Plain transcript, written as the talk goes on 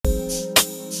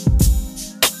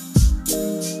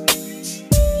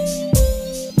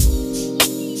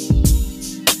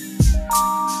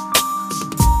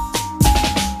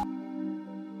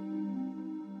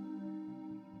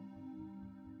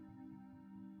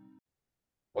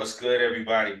What's good,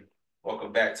 everybody?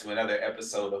 Welcome back to another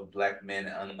episode of Black Men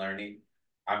Unlearning.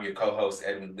 I'm your co-host,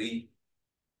 Edwin Lee.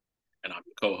 And I'm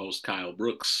your co-host Kyle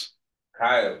Brooks.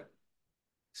 Kyle,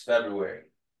 it's February.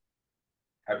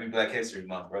 Happy Black History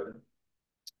Month, brother.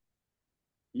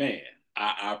 Man,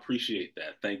 I appreciate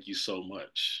that. Thank you so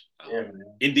much. Yeah, man.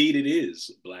 Indeed, it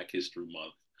is Black History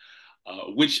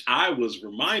Month, which I was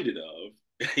reminded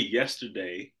of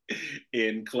yesterday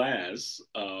in class.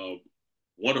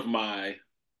 One of my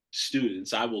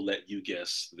students, I will let you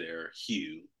guess their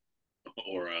hue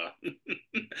or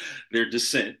their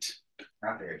descent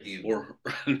Not there, Hugh. or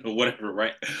whatever,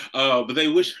 right? But they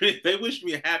wished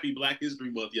me a happy Black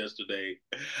History Month yesterday,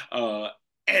 uh,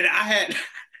 and I had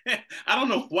I don't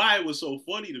know why it was so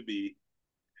funny to me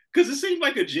because it seemed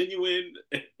like a genuine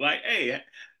like, hey,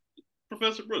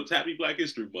 Professor Brooks, happy Black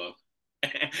History Month,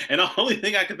 and the only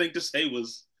thing I could think to say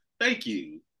was thank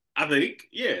you. I think,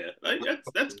 yeah, like,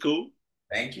 that's cool.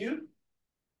 Thank you.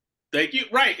 Thank you.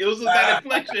 Right, it was just that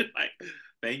inflection, like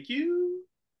thank you,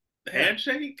 the Yeah.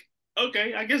 handshake.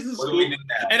 Okay, I guess this is What do we do cool.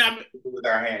 now? And What I'm do we do with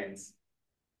our hands?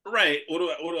 right. What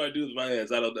do I do with my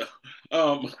hands? I don't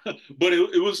know. But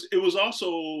it was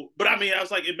also. But I mean, I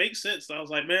was like, it makes sense. I was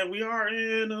like, man, we are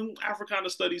in an Africana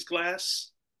studies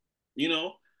class. You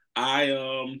know, I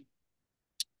um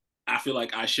I feel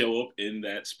like I show up in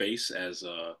that space as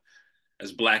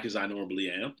black as I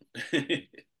normally am,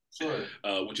 Sure.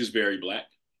 which is very black.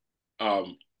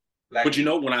 Um, Black but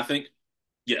people. when I think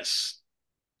yes,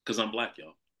 because I'm black,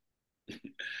 y'all.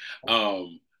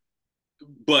 Um,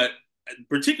 but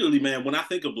particularly, man, when I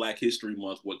think of Black History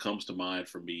Month, what comes to mind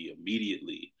for me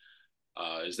immediately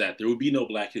is that there would be no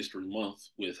Black History Month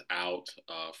without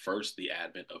first the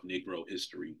advent of Negro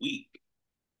History Week,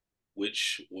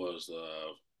 which was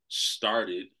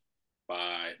started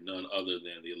by none other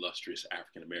than the illustrious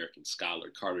African American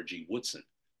scholar Carter G. Woodson.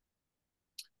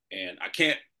 And I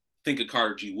can't think of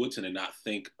Carter G. Woodson and not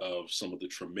think of some of the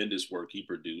tremendous work he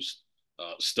produced,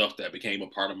 stuff that became a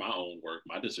part of my own work,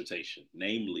 my dissertation,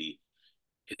 namely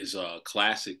his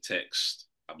classic text,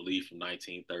 I believe from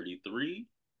 1933,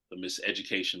 The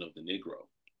Miseducation of the Negro.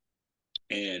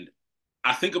 And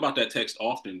I think about that text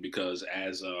often because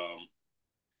as a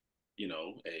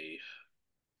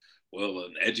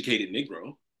an educated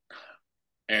Negro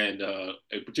and a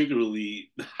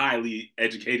particularly highly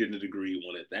educated and degree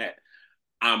one at that,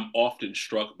 I'm often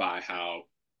struck by how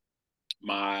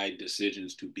my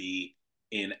decisions to be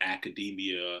in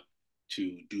academia,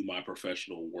 to do my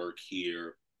professional work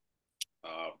here,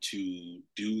 to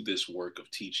do this work of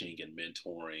teaching and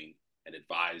mentoring and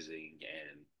advising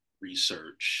and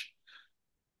research,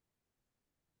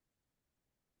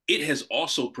 it has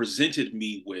also presented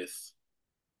me with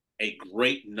a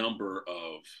great number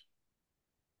of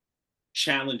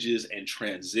challenges and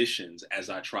transitions as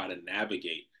I try to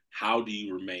navigate how do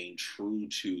you remain true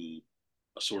to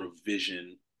a sort of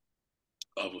vision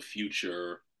of a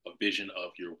future, a vision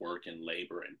of your work and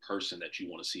labor and person that you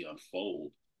want to see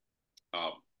unfold.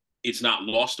 Um, it's not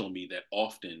lost on me that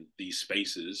often these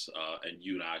spaces, and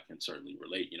you and I can certainly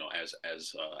relate,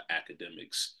 as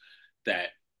academics, that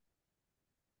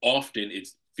often it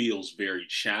feels very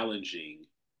challenging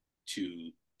to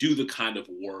do the kind of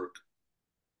work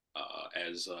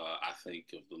as I think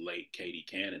of the late Katie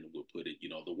Cannon would put it,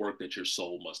 the work that your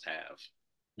soul must have.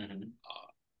 Mm-hmm.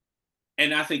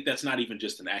 And I think that's not even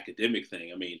just an academic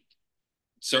thing. I mean,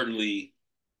 certainly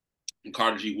when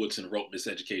Carter G. Woodson wrote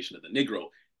Miseducation of the Negro,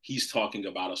 he's talking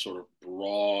about a sort of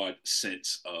broad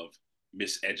sense of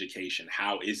miseducation.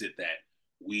 How is it that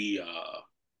we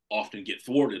often get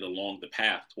thwarted along the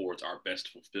path towards our best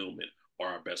fulfillment or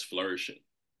our best flourishing?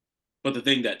 But the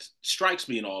thing that strikes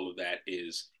me in all of that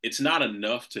is it's not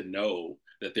enough to know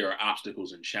that there are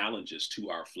obstacles and challenges to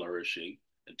our flourishing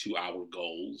and to our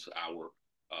goals, our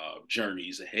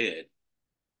journeys ahead.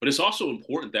 But it's also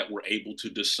important that we're able to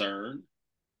discern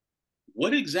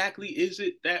what exactly is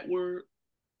it that we're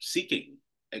seeking?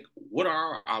 Like, what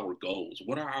are our goals?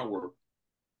 What are our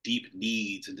deep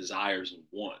needs and desires and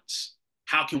wants?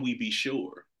 How can we be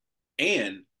sure?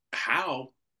 And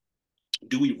how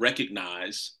do we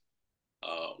recognize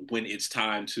when it's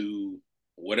time to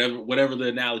whatever the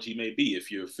analogy may be?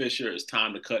 If you're a fisher, it's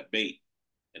time to cut bait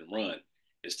and run.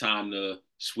 It's time to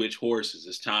switch horses.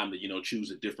 It's time to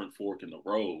choose a different fork in the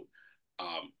road.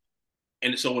 Um,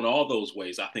 and so in all those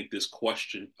ways, I think this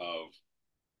question of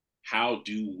how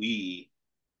do we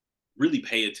really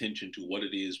pay attention to what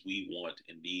it is we want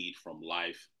and need from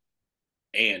life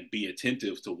and be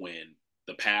attentive to when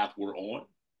the path we're on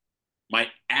might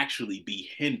actually be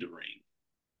hindering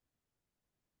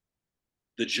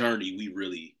the journey we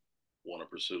really want to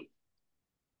pursue.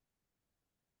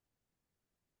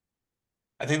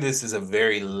 I think this is a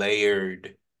very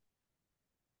layered,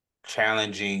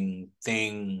 challenging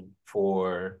thing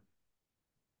for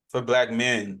Black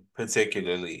men,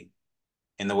 particularly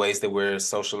in the ways that we're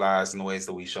socialized and the ways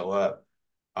that we show up.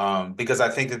 Because I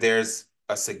think that there's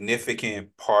a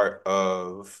significant part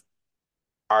of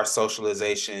our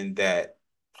socialization that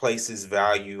places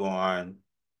value on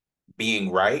being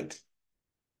right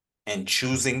and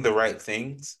choosing the right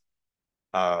things,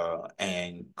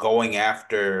 and going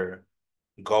after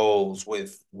goals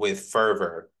with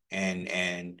fervor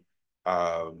and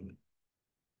um,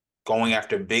 going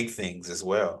after big things as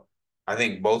well. I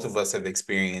think both of us have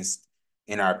experienced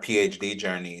in our PhD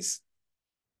journeys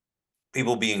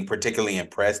people being particularly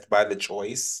impressed by the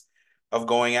choice of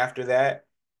going after that.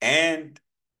 And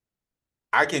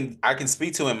I can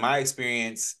speak to in my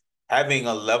experience having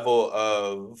a level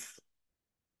of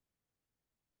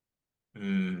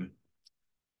mm,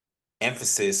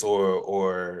 emphasis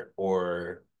or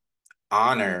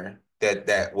honor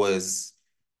that was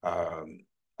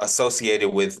associated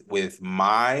with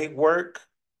my work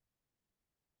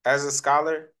as a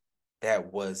scholar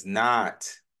that was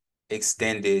not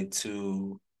extended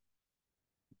to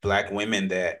Black women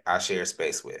that I share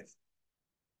space with.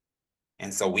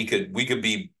 And so we could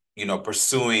be,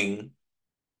 pursuing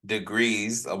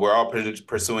degrees. We're all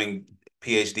pursuing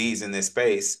PhDs in this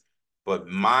space, but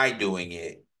my doing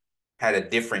it had a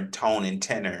different tone and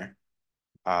tenor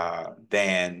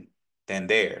than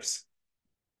theirs.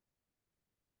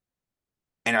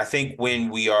 And I think when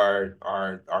we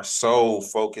are so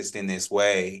focused in this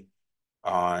way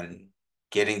on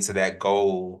getting to that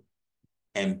goal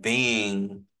and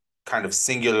being kind of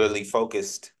singularly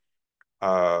focused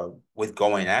with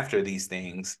going after these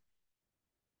things,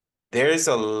 there's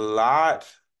a lot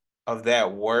of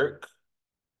that work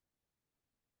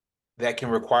that can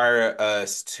require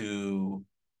us to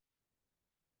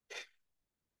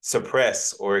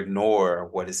suppress or ignore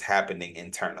what is happening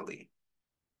internally.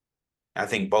 I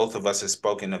think both of us have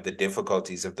spoken of the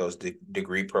difficulties of those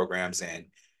degree programs and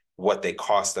what they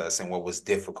cost us and what was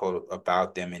difficult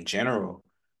about them in general.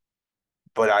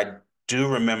 But I do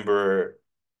remember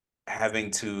having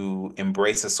to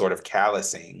embrace a sort of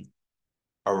callousing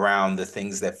around the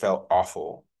things that felt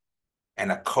awful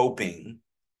and a coping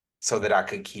so that I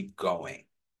could keep going.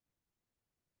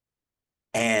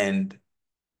 And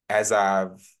as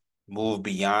I've moved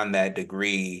beyond that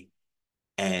degree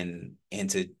and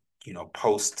into,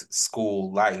 post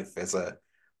school life as a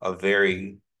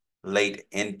very late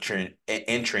entrant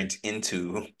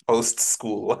into post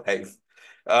school life,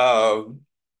 um,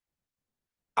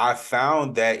 I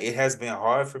found that it has been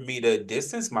hard for me to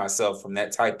distance myself from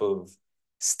that type of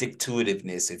stick to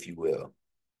itiveness, if you will,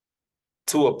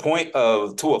 to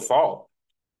a fault.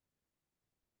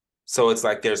 So it's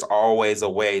like there's always a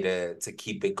way to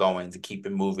keep it going, to keep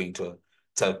it moving, to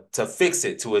fix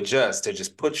it, to adjust, to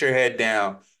just put your head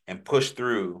down and push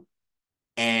through.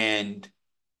 And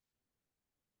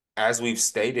as we've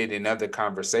stated in other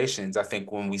conversations, I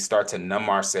think when we start to numb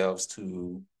ourselves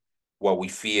to what we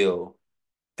feel,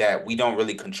 that we don't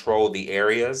really control the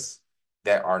areas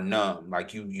that are numb.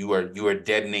 Like you are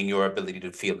deadening your ability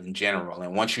to feel in general.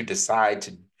 And once you decide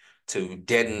to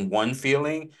deaden one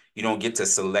feeling, you don't get to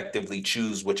selectively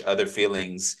choose which other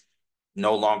feelings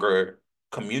no longer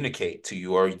communicate to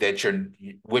you, or that you're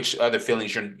which other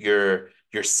feelings you're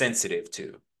sensitive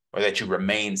to, or that you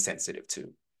remain sensitive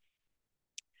to.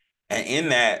 And in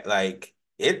that, like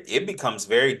it becomes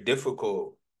very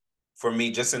difficult for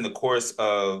me just in the course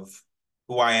of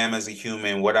who I am as a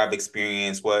human, what I've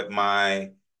experienced, what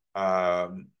my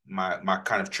kind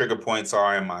of trigger points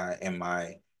are in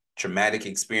my traumatic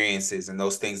experiences and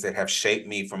those things that have shaped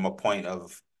me from a point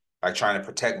of like trying to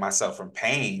protect myself from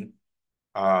pain.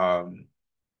 Um,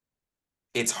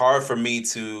 it's hard for me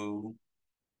to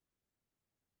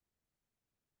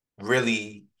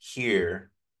really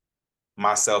hear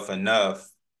myself enough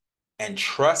and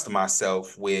trust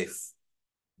myself with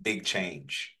big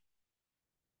change.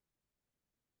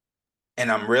 And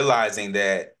I'm realizing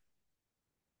that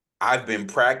I've been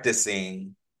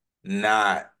practicing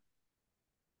not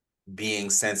being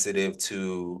sensitive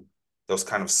to those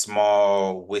kind of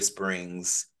small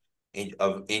whisperings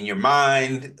in your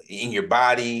mind, in your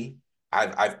body.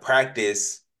 I've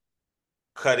practiced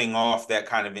cutting off that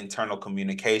kind of internal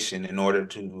communication in order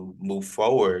to move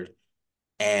forward.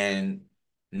 And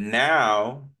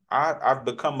now I've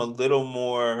become a little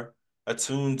more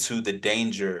attuned to the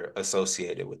danger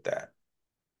associated with that.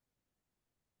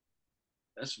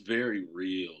 That's very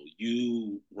real.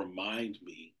 You remind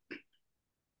me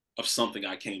of something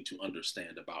I came to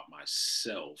understand about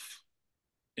myself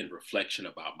in reflection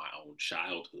about my own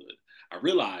childhood. I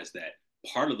realized that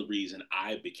part of the reason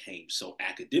I became so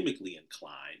academically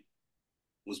inclined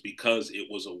was because it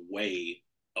was a way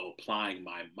of applying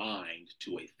my mind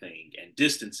to a thing and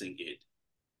distancing it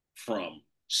from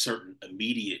certain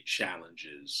immediate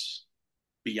challenges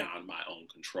beyond my own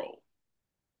control.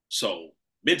 So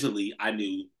mentally, I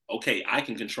knew, okay, I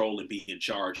can control and be in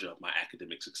charge of my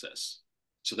academic success.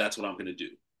 So that's what I'm going to do.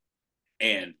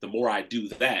 And the more I do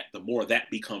that, the more that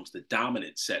becomes the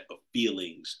dominant set of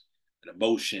feelings and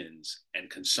emotions and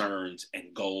concerns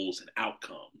and goals and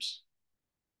outcomes.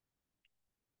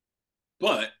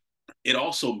 But it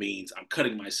also means I'm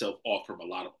cutting myself off from a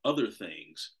lot of other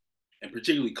things, and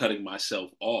particularly cutting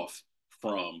myself off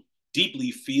from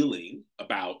deeply feeling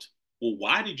about, well,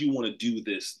 why did you want to do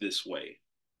this way?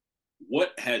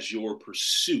 What has your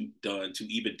pursuit done to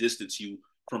even distance you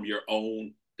from your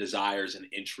own desires and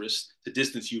interests, to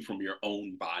distance you from your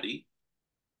own body?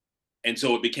 And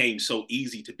so it became so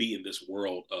easy to be in this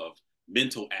world of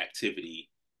mental activity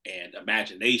and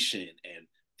imagination and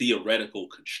theoretical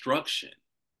construction.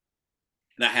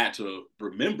 And I had to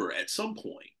remember at some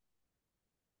point,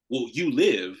 well, you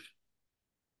live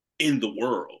in the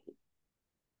world.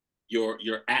 Your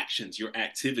actions, your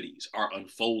activities are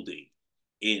unfolding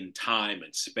in time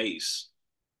and space.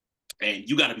 And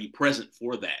you got to be present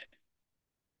for that.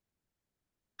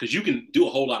 Because you can do a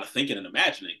whole lot of thinking and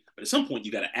imagining, but at some point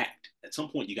you got to act. At some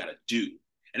point you got to do.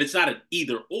 And it's not an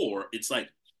either or, it's like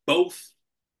both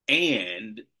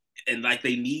and like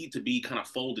they need to be kind of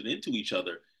folded into each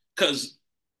other. Because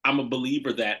I'm a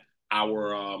believer that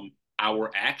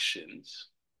our actions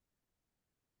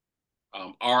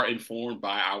are informed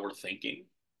by our thinking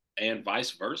and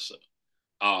vice versa.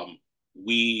 Um,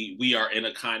 we are in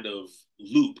a kind of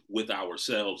loop with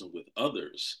ourselves and with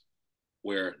others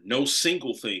where no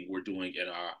single thing we're doing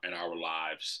in our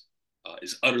lives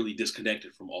is utterly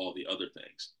disconnected from all the other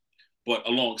things. But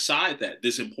alongside that,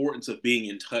 this importance of being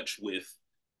in touch with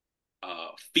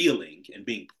feeling and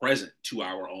being present to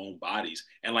our own bodies,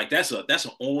 and like that's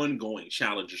an ongoing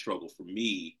challenge and struggle for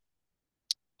me,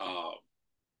 uh,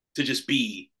 to just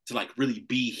be to like really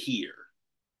be here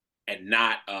and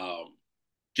not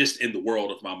just in the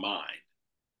world of my mind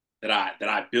that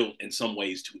I built in some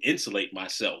ways to insulate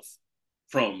myself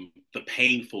from the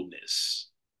painfulness,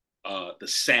 the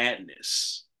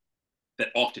sadness that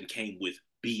often came with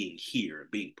being here,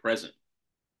 being present.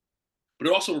 But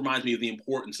it also reminds me of the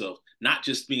importance of not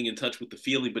just being in touch with the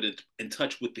feeling, but in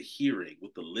touch with the hearing,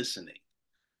 with the listening.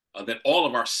 That all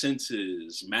of our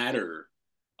senses matter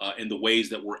in the ways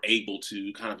that we're able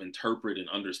to kind of interpret and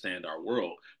understand our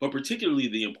world, but particularly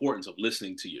the importance of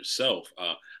listening to yourself.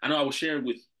 I know I was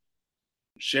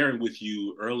sharing with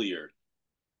you earlier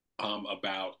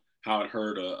about how I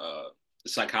heard a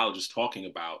psychologist talking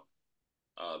about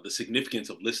the significance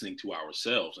of listening to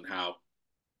ourselves and how,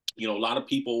 you know, a lot of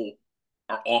people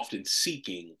are often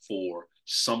seeking for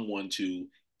someone to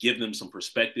give them some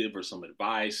perspective or some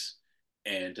advice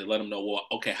and to let them know, well,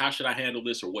 okay, how should I handle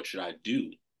this or what should I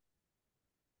do?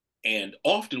 And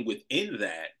often within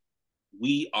that,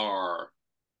 we are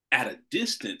at a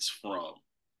distance from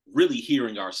really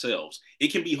hearing ourselves.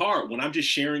 It can be hard when I'm just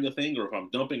sharing a thing or if I'm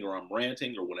dumping or I'm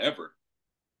ranting or whatever.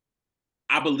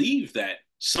 I believe that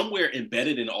somewhere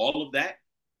embedded in all of that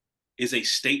is a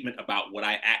statement about what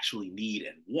I actually need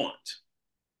and want.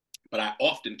 But I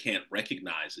often can't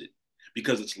recognize it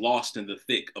because it's lost in the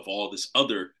thick of all this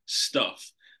other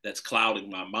stuff that's clouding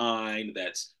my mind,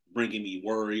 that's bringing me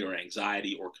worry or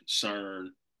anxiety or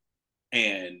concern.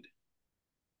 And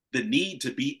the need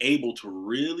to be able to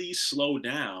really slow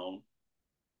down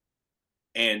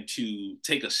and to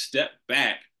take a step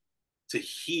back to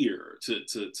hear, to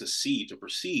see, to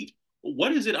perceive, well,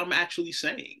 what is it I'm actually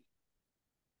saying?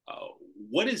 Uh,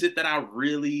 what is it that I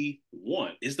really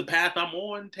want? Is the path I'm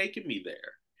on taking me there?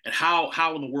 And how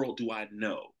in the world do I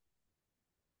know?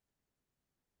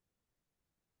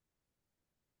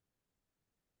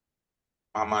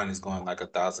 My mind is going like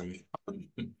 1,000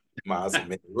 miles a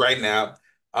minute right now.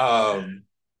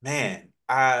 Man,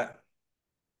 I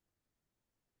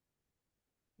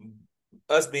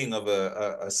us being of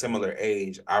a similar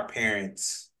age, our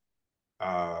parents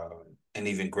uh, and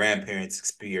even grandparents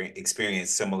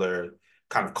experience similar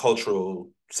kind of cultural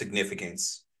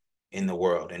significance in the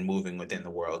world and moving within the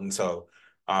world. And so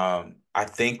I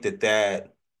think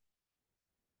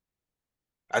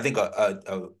I think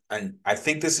and I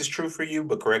think this is true for you,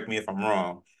 but correct me if I'm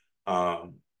wrong.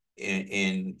 Um,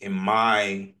 in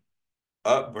my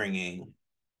upbringing,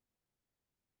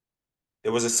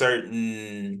 there was a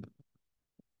certain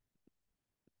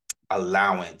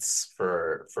allowance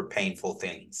for painful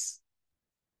things.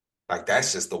 Like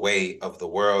that's just the way of the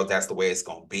world. That's the way it's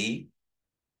gonna be.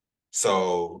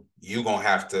 So you're gonna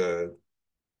have to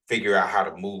figure out how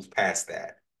to move past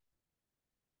that.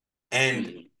 And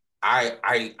Mm-hmm.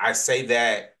 I say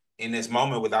that in this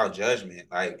moment without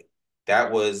judgment. Like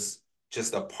that was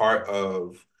just a part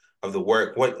of the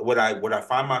work. What I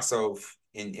find myself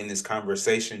in this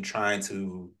conversation trying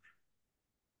to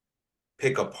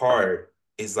pick apart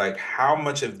is like how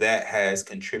much of that has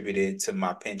contributed to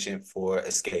my penchant for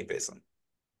escapism.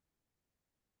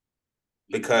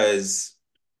 Because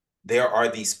there are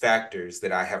these factors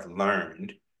that I have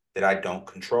learned that I don't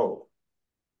control.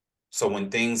 So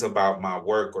when things about my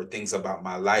work or things about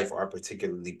my life are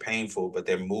particularly painful, but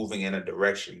they're moving in a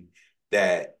direction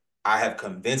that I have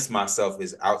convinced myself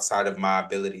is outside of my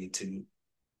ability to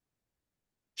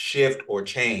shift or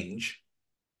change,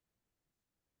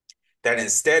 that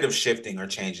instead of shifting or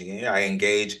changing it, I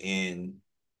engage in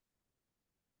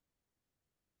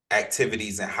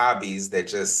activities and hobbies that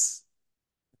just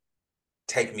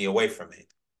take me away from it.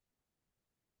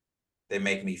 They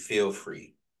make me feel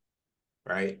free,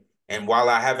 right? And while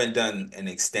I haven't done an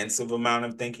extensive amount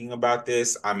of thinking about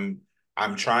this, I'm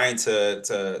trying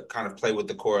to kind of play with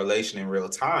the correlation in real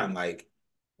time. Like,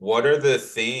 what are the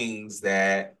things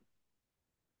that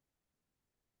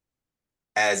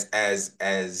as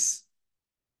as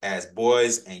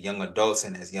boys and young adults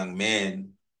and as young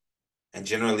men and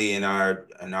generally in our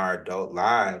adult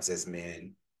lives as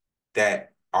men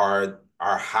that are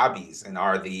our hobbies and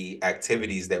are the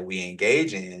activities that we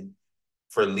engage in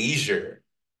for leisure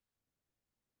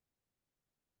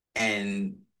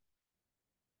and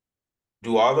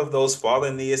do all of those fall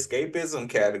in the escapism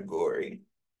category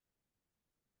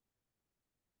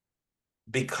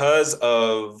because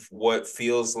of what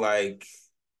feels like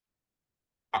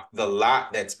the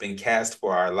lot that's been cast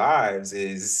for our lives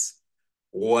is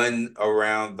one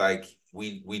around like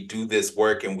we do this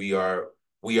work and we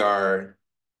are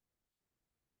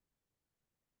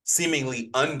seemingly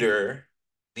under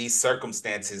these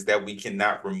circumstances that we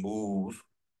cannot remove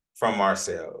from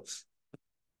ourselves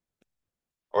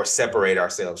or separate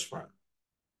ourselves from.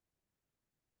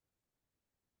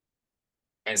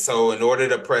 And so in order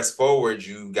to press forward,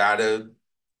 you gotta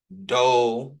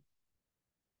dull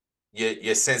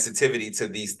your sensitivity to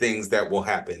these things that will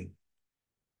happen.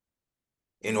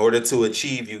 In order to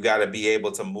achieve, you got to be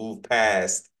able to move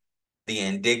past the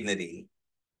indignity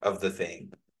of the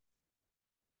thing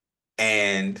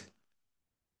and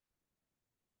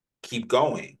keep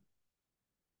going.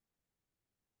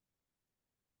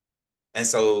 And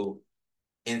so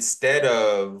instead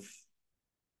of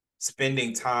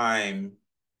spending time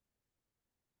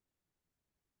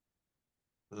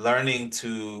learning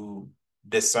to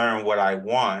discern what I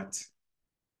want,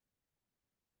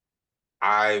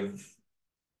 I've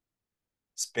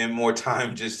spent more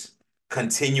time just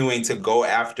continuing to go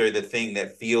after the thing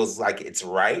that feels like it's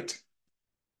right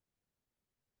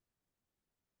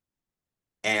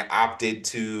and opted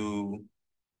to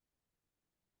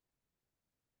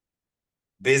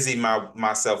busy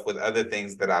myself with other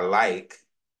things that I like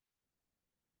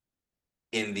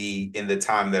in the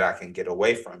time that I can get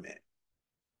away from it.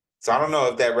 So I don't know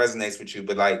if that resonates with you,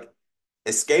 but like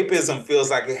escapism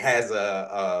feels like it has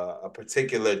a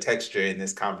particular texture in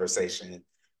this conversation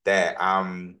that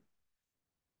I'm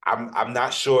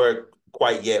not sure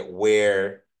quite yet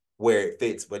where it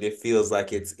fits, but it feels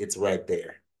like it's right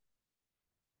there.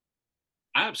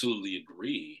 I absolutely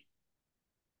agree.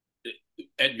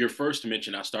 At your first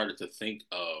mention, I started to think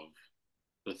of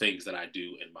the things that I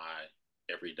do in my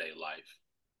everyday life.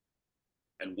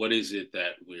 And what is it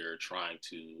that we're trying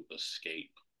to escape?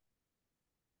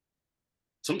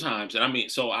 Sometimes, and I mean,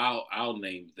 so I'll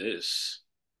name this.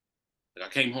 Like I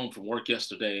came home from work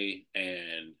yesterday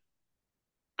and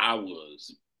I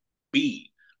was beat.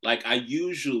 Like I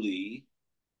usually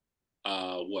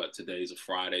what today's a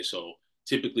Friday, so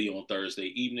typically on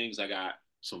Thursday evenings I got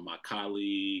some of my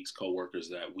colleagues, coworkers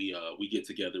that we get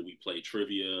together, we play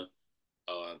trivia.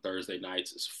 Thursday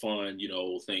nights is fun,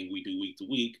 thing we do week to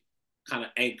week, kind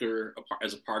of anchor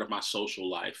as a part of my social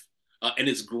life. And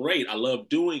it's great. I love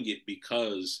doing it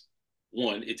because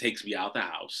one, it takes me out the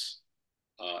house.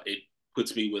 It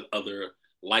puts me with other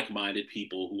like-minded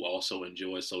people who also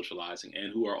enjoy socializing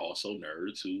and who are also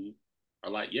nerds who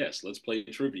are like, yes, let's play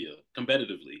trivia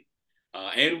competitively.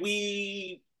 And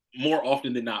we more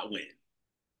often than not win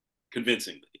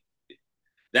convincingly.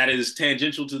 That is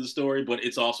tangential to the story, but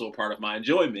it's also a part of my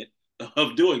enjoyment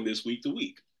of doing this week to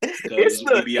week It's because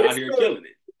we the be out it's here the killing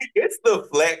it. it's the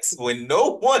flex when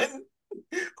no one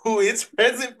who is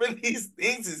present for these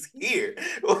things is here.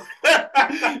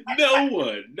 No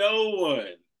one, no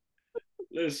one.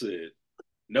 Listen,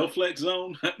 no flex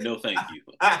zone, no thank you.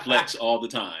 Flex all the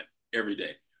time, every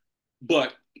day.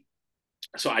 But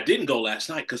so I didn't go last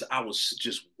night because I was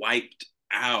just wiped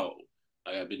out.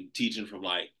 Like, I've been teaching from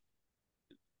like,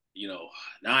 you know,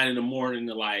 9 in the morning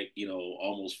to like,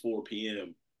 almost 4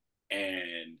 p.m.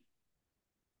 And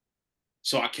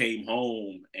so I came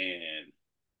home and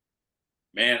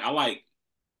man, I like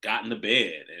got into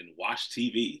bed and watched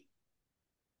TV.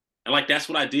 And like that's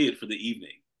what I did for the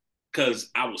evening Yeah. because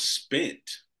I was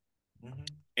spent. Mhm.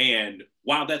 And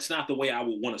while that's not the way I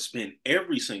would want to spend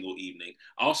every single evening,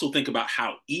 I also think about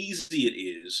how easy it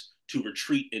is to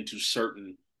retreat into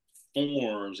certain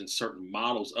forms and certain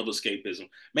models of escapism.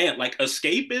 Man, like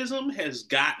escapism has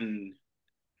gotten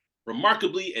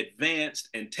remarkably advanced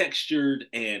and textured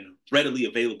and readily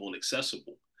available and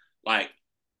accessible. Like,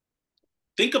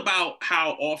 think about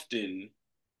how often,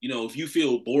 if you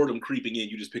feel boredom creeping in,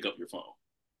 you just pick up your phone.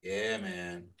 Yeah,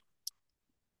 man.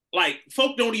 Like,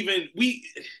 folk don't even, we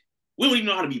don't even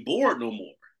know how to be bored no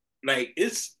more. Like,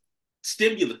 it's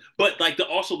stimulus. But like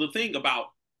also the thing about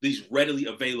these readily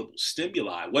available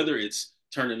stimuli, whether it's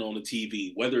turning on the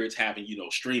TV, whether it's having,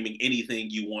 streaming anything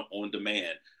you want on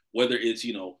demand, whether it's,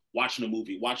 watching a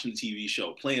movie, watching a TV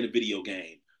show, playing a video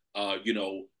game,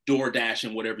 door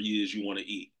dashing whatever it is you want to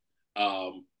eat.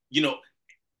 You know,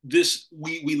 this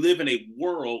we live in a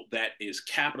world that is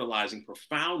capitalizing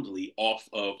profoundly off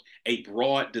of a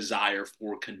broad desire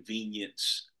for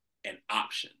convenience and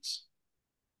options.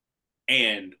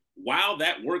 And while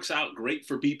that works out great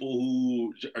for people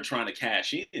who are trying to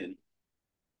cash in,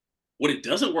 what it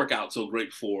doesn't work out so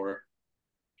great for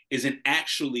is in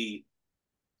actually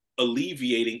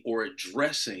alleviating or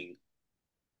addressing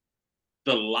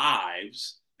the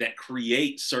lives that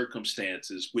create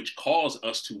circumstances which cause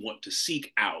us to want to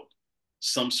seek out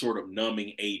some sort of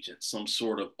numbing agent, some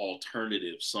sort of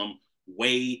alternative, some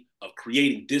way of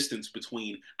creating distance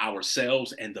between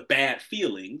ourselves and the bad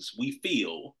feelings we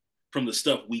feel from the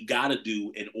stuff we got to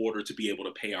do in order to be able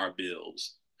to pay our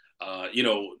bills.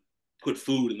 Put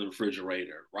food in the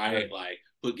refrigerator, right? Right. Like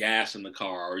put gas in the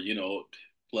car, or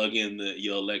plug in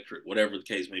your electric, whatever the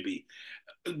case may be.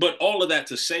 But all of that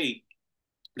to say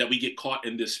that we get caught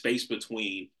in this space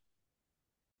between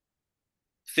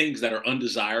things that are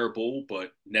undesirable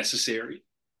but necessary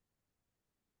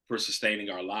for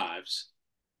sustaining our lives,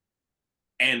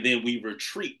 and then we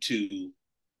retreat to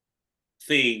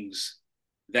things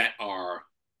that are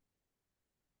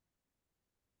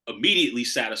immediately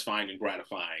satisfying and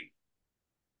gratifying,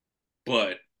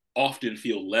 but often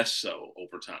feel less so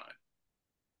over time.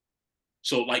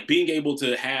 So, like being able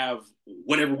to have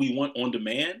whatever we want on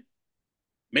demand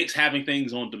makes having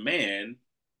things on demand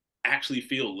actually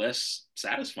feel less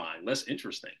satisfying, less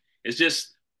interesting. It's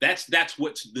just that's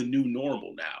what's the new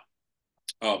normal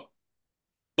now.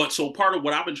 But so part of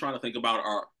what I've been trying to think about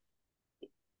are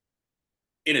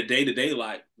in a day to day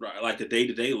life, right, like a day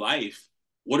to day life,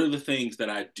 what are the things that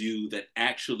I do that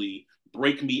actually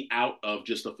break me out of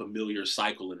just a familiar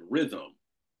cycle and rhythm?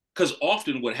 Because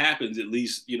often what happens, at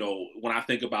least, when I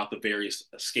think about the various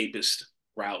escapist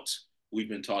routes we've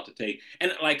been taught to take,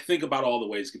 and like think about all the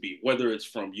ways it could be, whether it's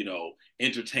from,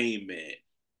 entertainment,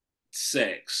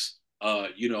 sex,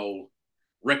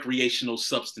 recreational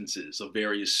substances of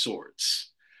various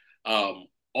sorts.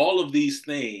 All of these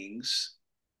things,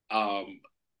 um,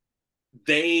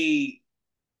 they,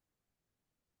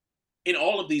 in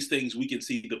all of these things, we can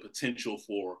see the potential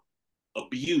for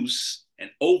abuse and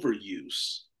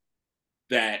overuse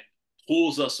that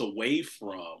pulls us away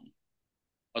from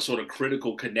a sort of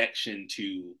critical connection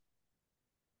to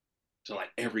like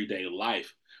everyday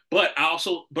life. But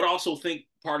also think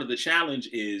part of the challenge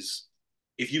is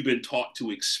if you've been taught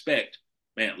to expect,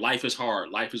 man, life is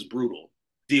hard, life is brutal,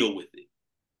 deal with it.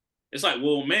 It's like,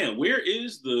 well, man, where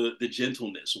is the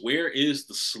gentleness? Where is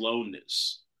the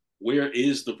slowness? Where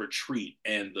is the retreat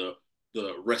and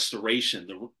the restoration,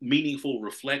 the meaningful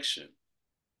reflection?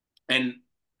 And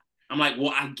I'm like,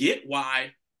 well, I get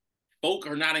why folk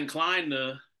are not inclined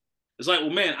to. It's like, well,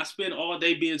 man, I spend all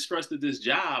day being stressed at this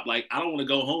job. Like, I don't want to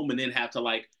go home and then have to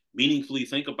like meaningfully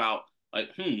think about like,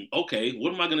 okay,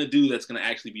 what am I gonna do that's gonna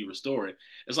actually be restoring?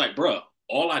 It's like, bro,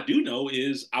 all I do know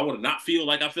is I want to not feel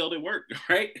like I failed at work,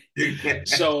 right?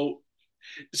 So,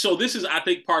 so this is, I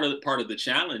think, part of the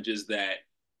challenge is that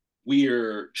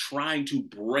we're trying to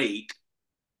break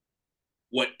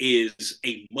what is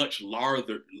a much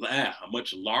larger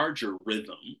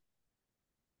rhythm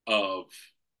of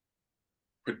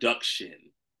production,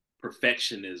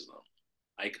 perfectionism,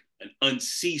 like an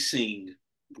unceasing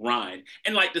grind.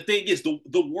 And like the thing is,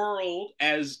 the world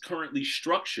as currently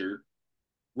structured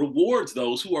rewards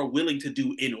those who are willing to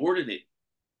do inordinate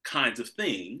kinds of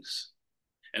things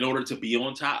in order to be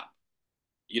on top.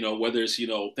 whether it's,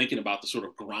 thinking about the sort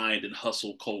of grind and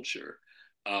hustle culture,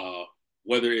 uh,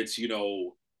 whether it's,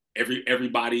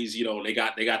 everybody's, they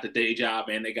got the day job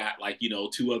and they got like,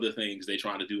 two other things they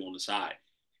trying to do on the side.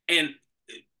 And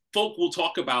folk will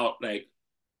talk about like,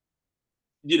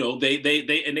 they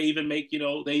even make,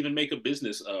 they even make a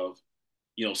business of,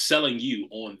 selling you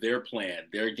on their plan,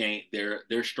 their game,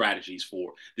 their strategies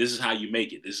for this is how you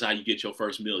make it. This is how you get your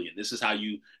first million. This is how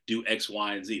you do X,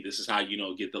 Y, and Z. This is how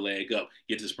get the leg up,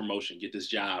 get this promotion, get this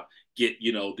job, get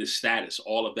this status,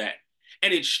 all of that.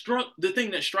 And the thing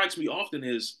that strikes me often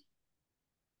is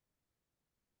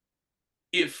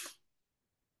if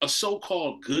a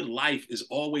so-called good life is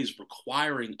always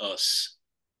requiring us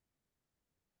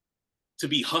to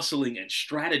be hustling and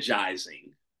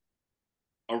strategizing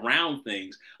around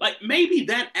things, like maybe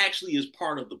that actually is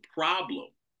part of the problem,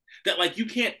 that like you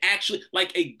can't actually, like,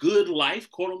 a good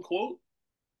life, quote unquote,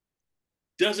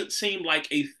 doesn't seem like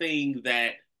a thing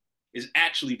that is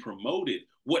actually promoted.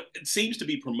 What seems to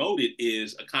be promoted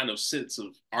is a kind of sense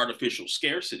of artificial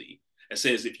scarcity that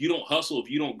says if you don't hustle, if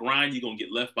you don't grind, you're going to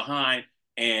get left behind,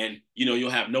 and you'll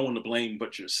have no one to blame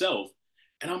but yourself.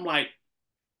 And I'm like,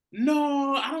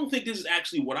 no, I don't think this is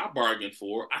actually what I bargained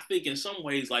for. I think in some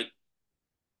ways, like,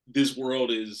 this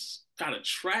world is kind of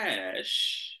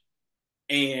trash,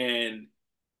 and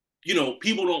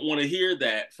people don't want to hear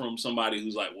that from somebody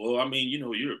who's like, well, I mean,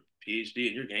 you're a PhD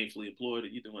and you're gainfully employed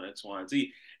and you're doing X, Y, and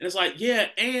Z. And it's like, yeah,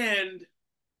 and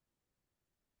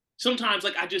sometimes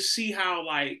like I just see how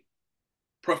like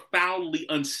profoundly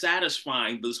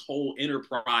unsatisfying this whole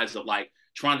enterprise of like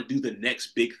trying to do the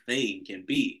next big thing can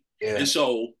be. And Yeah.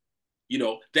 so,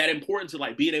 that importance of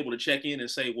like being able to check in and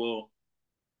say, well,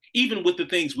 even with the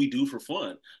things we do for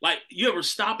fun, like, you ever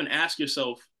stop and ask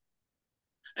yourself,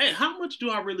 hey, how much do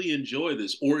I really enjoy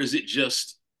this? Or is it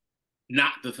just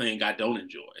not the thing I don't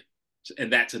enjoy?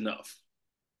 And that's enough.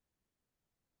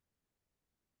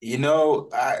 You know,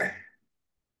 I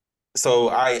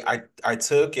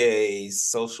took a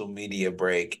social media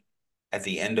break at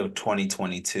the end of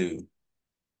 2022.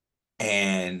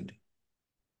 And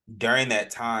during that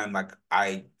time, like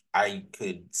I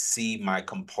could see my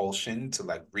compulsion to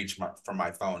like reach for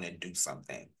my phone and do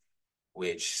something,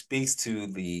 which speaks to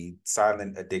the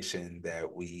silent addiction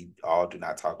that we all do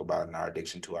not talk about in our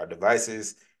addiction to our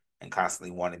devices and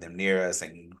constantly wanting them near us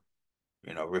and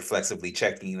reflexively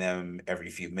checking them every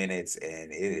few minutes,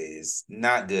 and it is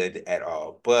not good at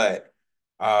all. But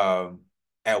um,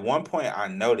 at one point, I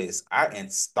noticed I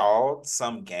installed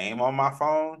some game on my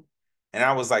phone, and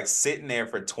I was like sitting there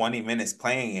for 20 minutes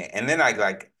playing it, and then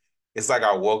it's like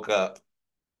I woke up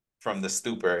from the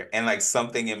stupor, and like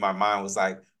something in my mind was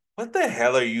like, "What the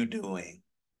hell are you doing?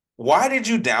 Why did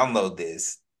you download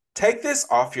this? Take this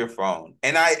off your phone."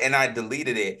 And I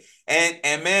deleted it.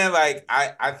 And man, like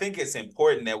I think it's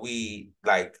important that we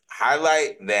like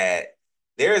highlight that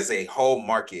there is a whole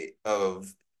market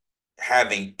of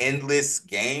having endless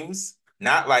games,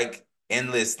 not like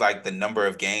endless like the number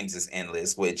of games is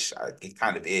endless, which it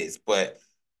kind of is, but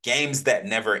games that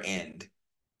never end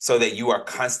so that you are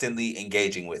constantly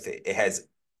engaging with it. It has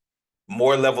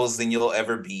more levels than you'll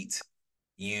ever beat.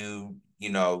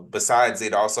 Besides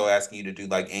it also asking you to do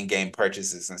like in-game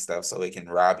purchases and stuff so it can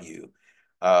rob you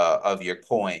of your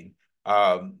coin.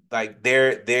 Like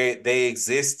they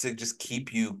exist to just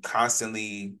keep you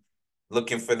constantly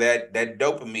looking for that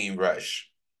dopamine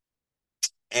rush.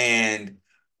 And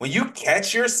when you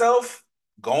catch yourself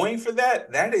going for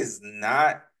that, that is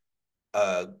not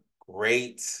a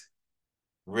great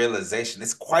realization.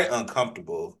 It's quite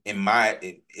uncomfortable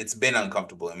it's been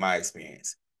uncomfortable in my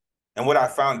experience. And what I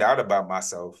found out about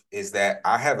myself is that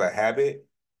I have a habit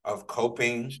of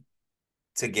coping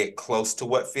to get close to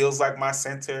what feels like my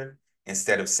center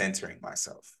instead of centering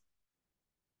myself.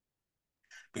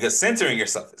 Because centering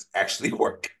yourself is actually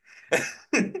work.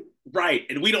 Right.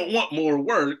 And we don't want more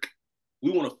work.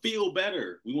 We want to feel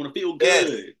better. We want to feel Yes.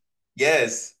 good.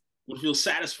 Yes. We want to feel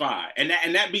satisfied. And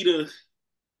that be the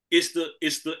it's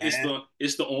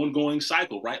the ongoing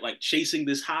cycle, right? Like chasing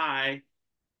this high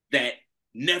that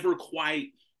never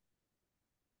quite,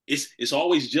 it's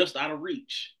always just out of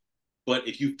reach. But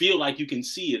if you feel like you can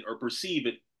see it or perceive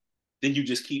it, then you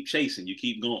just keep chasing, you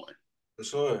keep going. For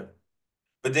sure.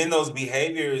 But then those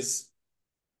behaviors,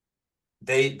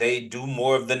 they do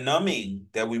more of the numbing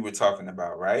that we were talking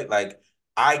about, right? Like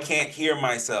I can't hear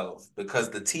myself because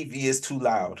the TV is too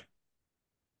loud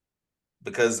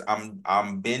because I'm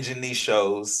binging these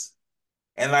shows.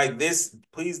 And like this,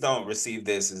 please don't receive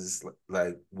this as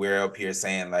like we're up here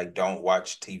saying like don't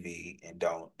watch TV and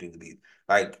don't do these.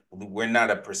 Like we're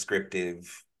not a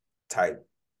prescriptive type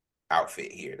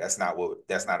outfit here. That's not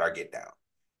our get down.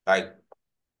 Like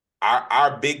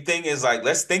our big thing is like,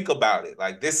 let's think about it.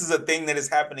 Like, this is a thing that is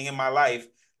happening in my life.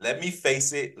 Let me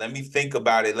face it. Let me think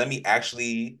about it. Let me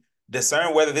actually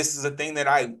discern whether this is a thing that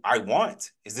I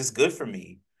want. Is this good for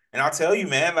me? And I'll tell you,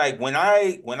 man, like when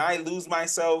I lose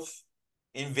myself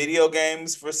in video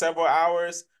games for several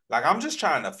hours, like I'm just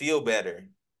trying to feel better.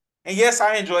 And yes,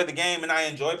 I enjoy the game and I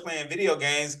enjoy playing video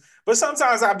games, but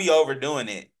sometimes I be overdoing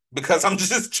it because I'm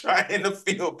just trying to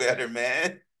feel better,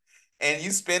 man. And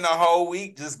you spend a whole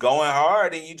week just going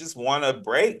hard and you just want a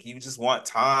break. You just want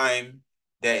time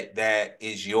that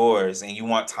is yours and you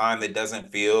want time that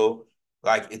doesn't feel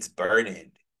like it's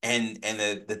burdened. And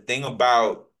the thing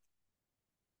about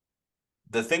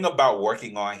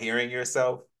working on hearing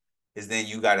yourself is then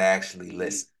you got to actually Mm-hmm.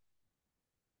 listen.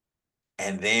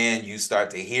 And then you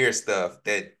start to hear stuff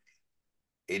that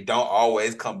it don't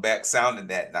always come back sounding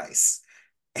that nice.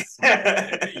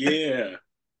 Yeah,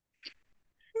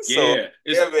 So yeah. yeah,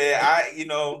 It's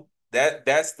man,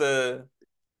 that's the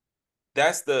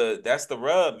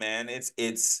rub, man.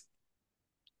 It's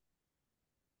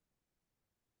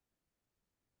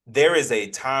there is a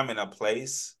time and a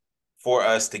place for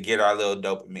us to get our little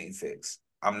dopamine fix.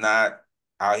 I'm not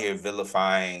out here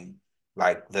vilifying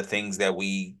like the things that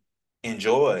we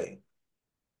enjoy,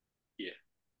 yeah,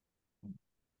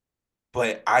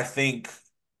 but I think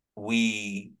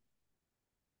we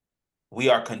we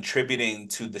are contributing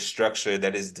to the structure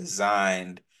that is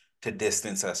designed to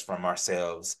distance us from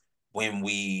ourselves when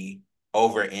we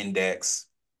over index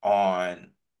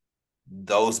on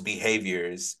those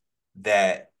behaviors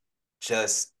that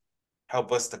just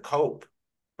help us to cope,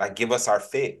 like give us our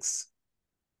fix.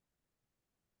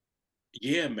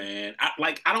 yeah, man.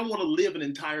 I don't want to live an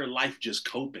entire life just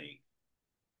coping.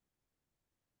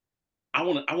 I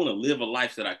want to live a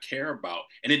life that I care about,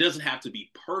 and it doesn't have to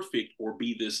be perfect or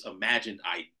be this imagined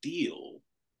ideal,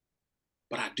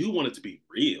 but I do want it to be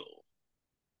real.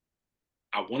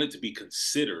 I want it to be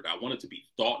considered. I want it to be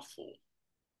thoughtful.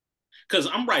 Because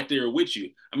I'm right there with you.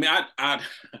 I mean,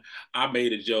 I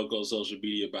made a joke on social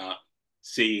media about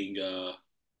seeing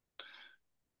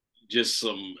just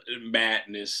some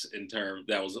madness in terms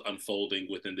that was unfolding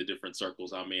within the different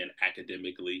circles I'm in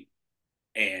academically.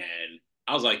 And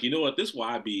I was like, you know what? This is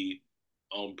why I be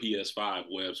on PS5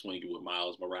 web swinging with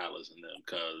Miles Morales and them,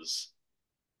 because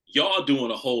y'all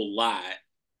doing a whole lot,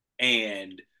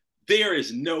 and there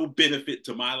is no benefit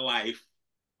to my life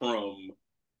from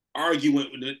arguing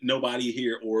with nobody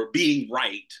here or being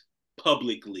right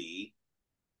publicly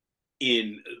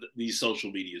in these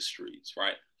social media streets,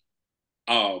 right?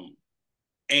 Um,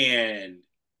 and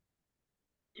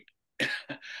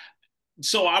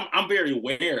so I'm very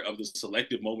aware of the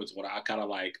selective moments when I kind of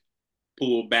like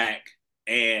pull back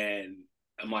and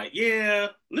I'm like, yeah,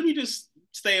 let me just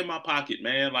stay in my pocket,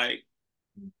 man. Like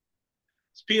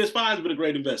PS5 has been a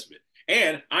great investment.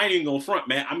 And I ain't even gonna front,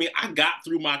 man. I mean, I got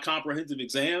through my comprehensive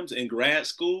exams in grad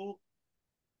school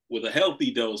with a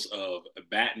healthy dose of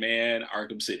Batman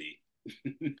Arkham City.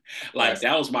 Like That's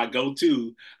that was my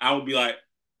go-to. I would be like,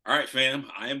 all right, fam,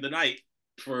 I am the knight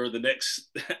for the next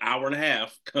hour and a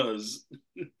half because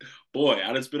boy,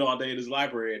 I done spent all day in this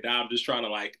library and now I'm just trying to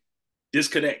like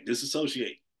disconnect,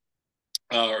 disassociate,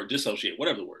 or dissociate,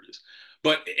 whatever the word is.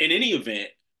 But in any event,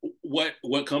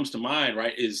 what comes to mind,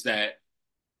 right, is that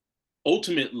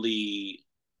ultimately,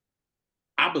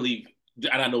 I believe,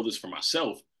 and I know this for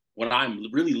myself, when I'm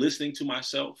really listening to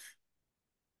myself,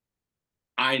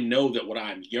 I know that what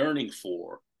I'm yearning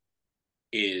for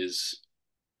is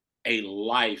a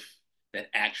life that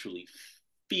actually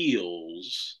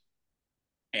feels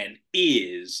and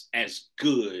is as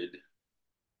good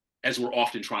as we're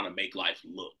often trying to make life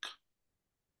look.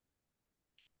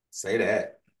 say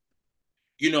that.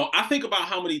 You know, I think about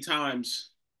how many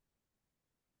times,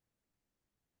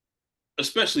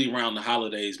 especially around the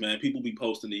holidays, man, people be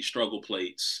posting these struggle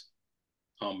plates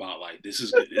talking about like this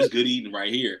is good eating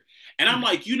right here. And I'm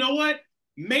like, you know what?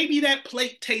 Maybe that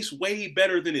plate tastes way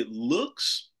better than it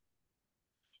looks,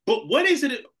 but what is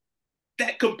it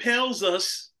that compels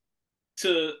us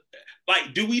to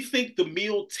like, do we think the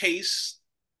meal tastes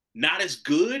not as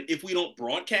good if we don't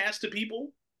broadcast to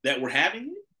people that we're having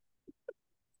it?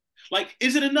 Like,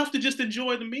 is it enough to just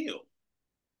enjoy the meal?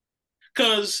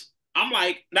 Because I'm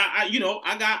like, now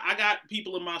I got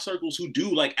people in my circles who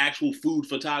do like actual food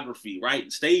photography,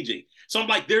 right? Staging. So I'm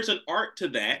like, there's an art to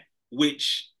that,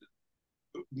 which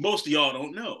most of y'all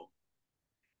don't know.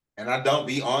 And I don't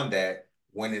be on that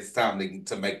when it's time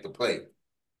to make the plate.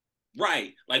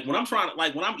 Right. Like when I'm trying to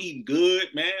like when I'm eating good,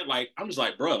 man, like I'm just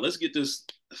like, bro, let's get this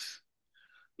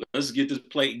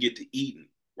plate and get to eating.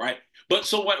 Right. But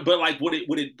so what like what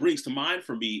it brings to mind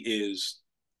for me is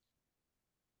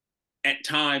at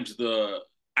times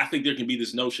I think there can be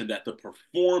this notion that the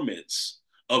performance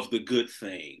of the good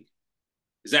thing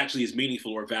is actually as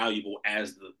meaningful or valuable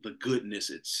as the goodness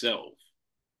itself.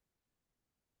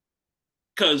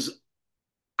 Because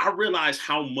I realize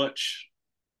how much,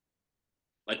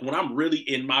 like, when I'm really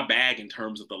in my bag in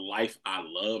terms of the life I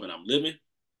love and I'm living,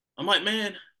 I'm like,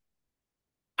 man,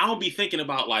 I don't be thinking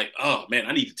about, like, oh man,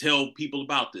 I need to tell people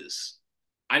about this.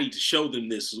 I need to show them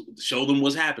this, show them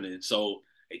what's happening so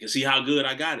they can see how good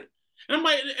I got it. And I'm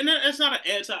like, and it's not an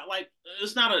anti, like,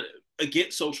 it's not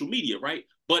against social media, right?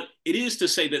 But it is to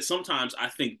say that sometimes I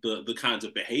think the kinds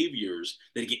of behaviors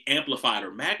that get amplified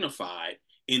or magnified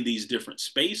in these different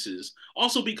spaces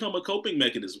also become a coping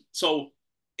mechanism. So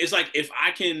it's like, if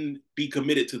I can be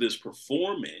committed to this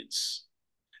performance,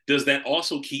 does that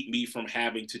also keep me from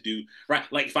having to do right?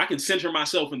 Like, if I can center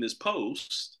myself in this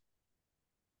post,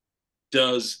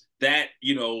 does that,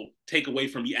 take away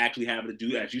from you actually having to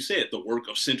do, as you said, the work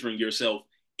of centering yourself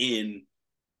in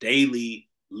daily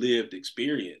lived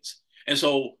experience? And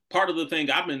so part of the thing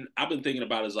I've been thinking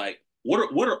about is, like,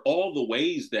 what are all the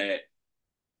ways that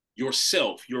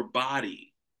yourself, your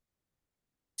body,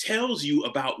 tells you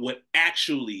about what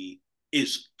actually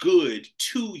is good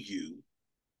to you,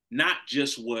 not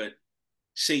just what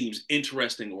seems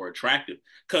interesting or attractive.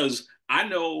 Because I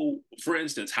know, for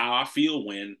instance, how I feel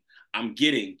when I'm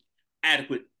getting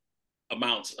adequate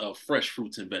amounts of fresh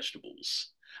fruits and vegetables.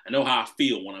 I know how I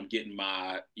feel when I'm getting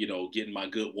my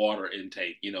good water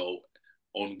intake,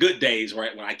 on good days,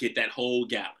 right? When I get that whole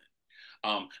gallon.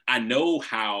 I know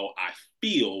how I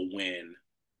feel when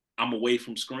I'm away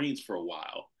from screens for a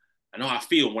while. I know how I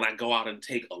feel when I go out and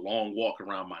take a long walk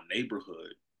around my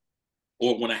neighborhood,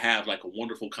 or when I have, like, a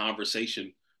wonderful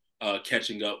conversation,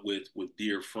 catching up with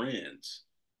dear friends.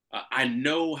 I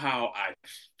know how I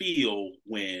feel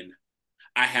when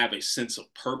I have a sense of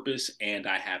purpose and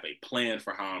I have a plan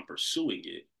for how I'm pursuing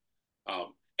it.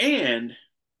 And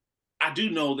I do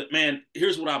know that, man,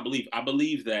 here's what I believe. I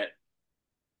believe that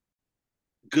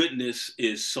goodness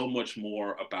is so much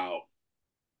more about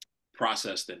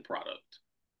process than product.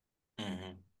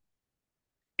 Mm-hmm.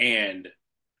 And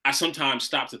I sometimes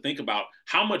stop to think about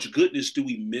how much goodness do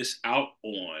we miss out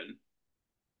on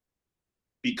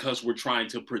because we're trying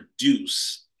to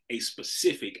produce a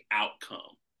specific outcome.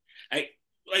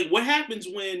 Like, what happens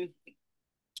when,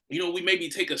 we maybe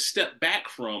take a step back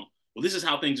from, well, this is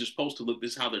how things are supposed to look,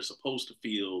 this is how they're supposed to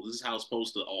feel, this is how it's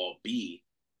supposed to all be,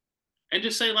 and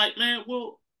just say, like, man,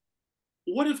 well,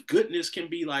 what if goodness can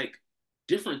be, like,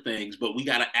 different things, but we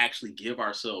got to actually give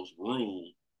ourselves room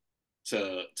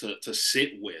to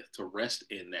sit with, to rest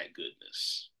in that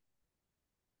goodness.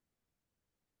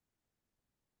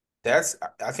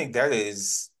 I think that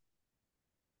is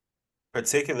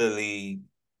particularly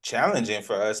challenging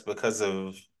for us because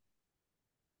of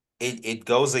it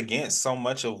goes against so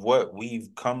much of what we've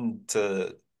come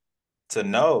to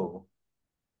know.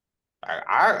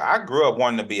 I grew up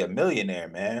wanting to be a millionaire,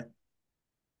 man.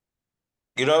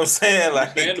 You know what I'm saying? Like,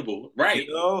 Understandable, right?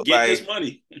 Get this like,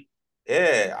 money.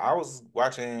 yeah, I was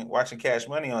watching Cash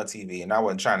Money on TV, and I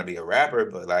wasn't trying to be a rapper,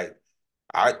 but like,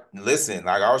 I listen,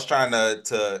 like, I was trying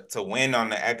to win on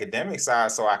the academic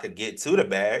side so I could get to the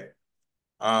bag.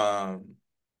 Um,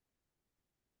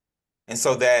 and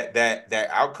so that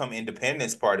outcome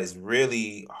independence part is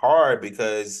really hard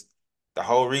because the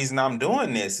whole reason I'm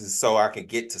doing this is so I could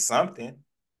get to something.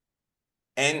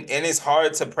 And it's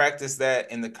hard to practice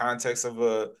that in the context of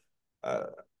a,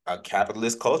 a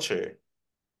capitalist culture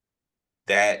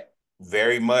that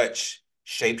very much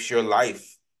shapes your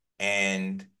life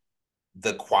and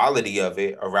the quality of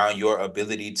it around your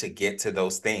ability to get to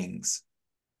those things.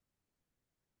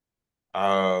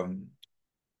 Um,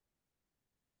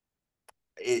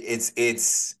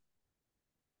 it's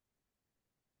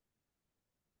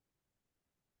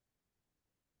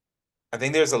I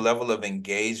think there's a level of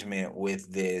engagement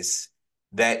with this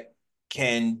that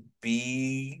can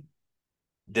be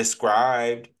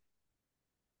described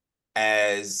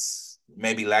as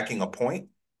maybe lacking a point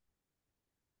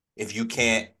if you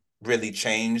can't really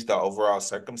change the overall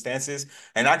circumstances.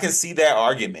 And I can see that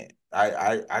argument.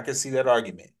 I can see that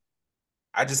argument.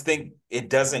 I just think it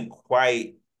doesn't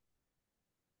quite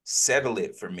settle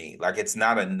it for me. Like, it's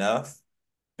not enough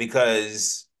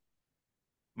because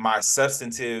my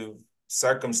substantive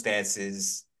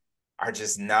circumstances are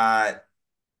just not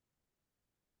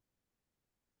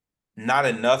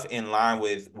enough in line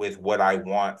with what I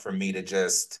want for me to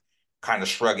just kind of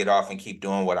shrug it off and keep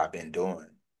doing what I've been doing.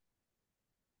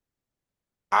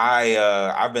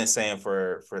 I've been saying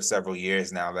for several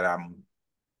years now that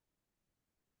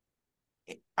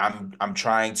I've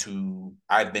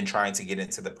been trying to get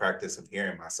into the practice of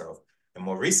hearing myself. and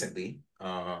more recently,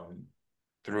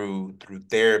 through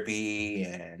therapy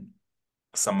and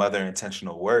some other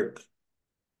intentional work,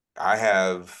 I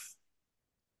have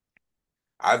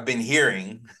I've been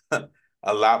hearing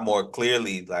a lot more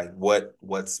clearly like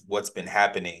what's been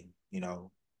happening,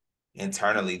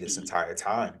 internally this Mhm. entire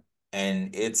time.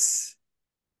 And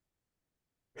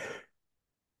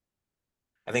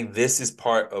I think this is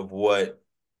part of what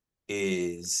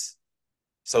is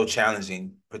so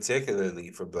challenging,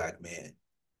 particularly for Black men,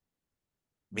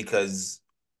 because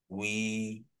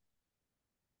we,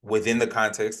 within the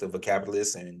context of a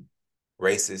capitalist and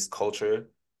racist culture,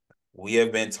 we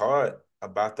have been taught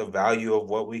about the value of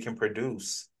what we can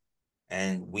produce.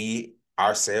 And we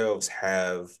ourselves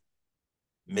have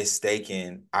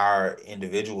mistaken our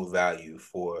individual value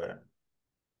for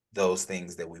those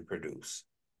things that we produce.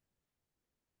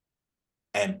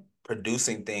 And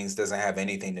producing things doesn't have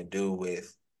anything to do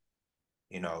with,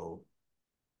 you know,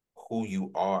 who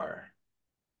you are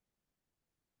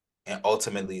and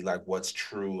ultimately like what's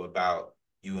true about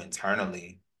you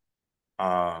internally.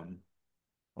 Well,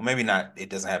 maybe not, it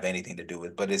doesn't have anything to do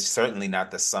with, but it's certainly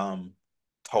not the sum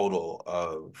total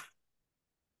of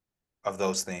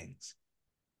those things.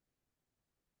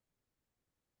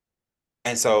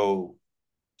 And so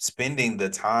spending the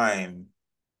time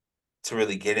to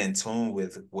really get in tune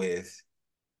with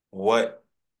what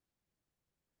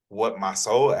what my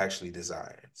soul actually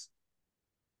desires,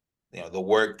 the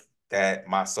work that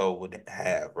my soul would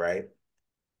have, right,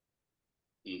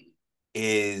 Mhm.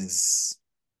 is,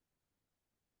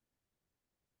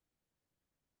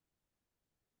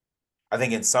 I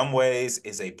think in some ways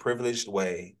is a privileged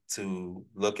way to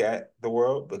look at the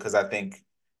world, because I think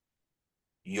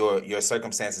your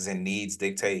circumstances and needs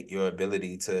dictate your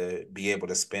ability to be able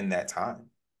to spend that time.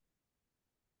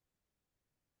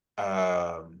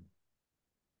 Um,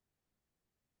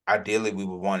 Ideally, we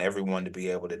would want everyone to be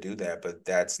able to do that, but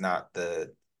that's not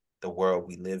the world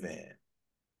we live in.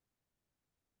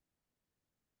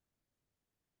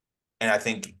 And I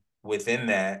think within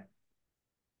that,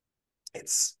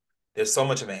 it's there's so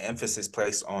much of an emphasis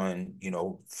placed on,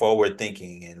 forward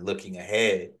thinking and looking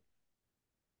ahead,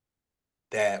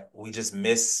 that we just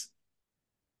miss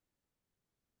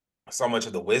so much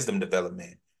of the wisdom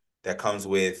development that comes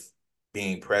with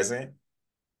being present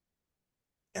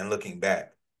and looking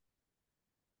back.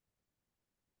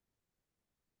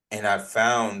 And I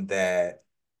found that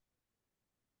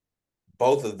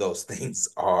both of those things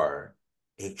are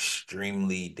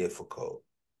extremely difficult.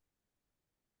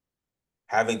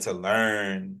 Having to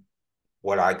learn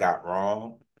what I got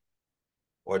wrong,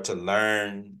 or to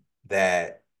learn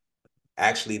that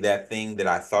actually that thing that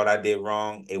I thought I did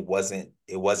wrong, it wasn't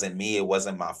me, it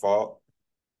wasn't my fault,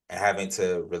 and having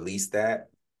to release that,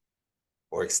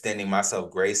 or extending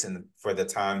myself grace and for the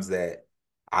times that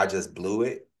I just blew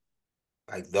it.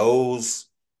 Like those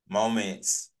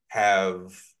moments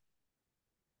have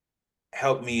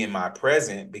helped me in my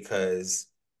present, because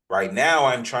right now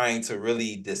I'm trying to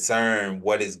really discern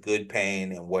what is good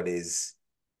pain and what is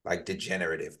like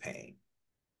degenerative pain.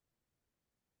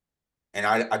 And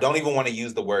I don't even want to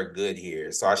use the word good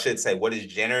here. So I should say what is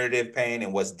generative pain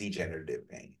and what's degenerative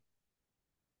pain,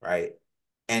 right?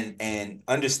 And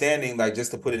understanding, like,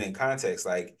 just to put it in context,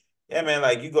 like, yeah, man,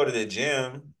 like you go to the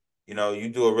gym, you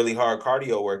do a really hard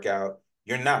cardio workout,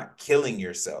 you're not killing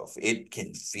yourself. It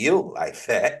can feel like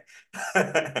that,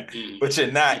 Mhm. but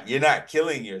you're not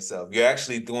killing yourself. You're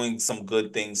actually doing some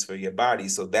good things for your body.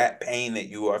 So that pain that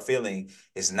you are feeling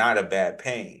is not a bad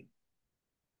pain.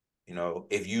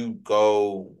 If you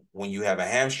go when you have a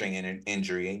hamstring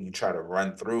injury and you try to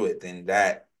run through it, then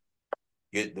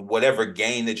whatever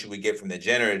gain that you would get from the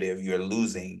generative, you're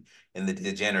losing in the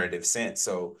degenerative sense.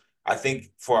 So I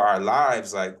think for our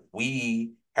lives, like,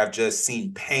 we have just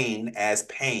seen pain as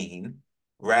pain,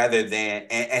 rather than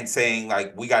and saying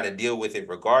like we got to deal with it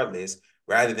regardless,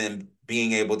 rather than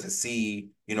being able to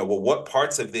see, well, what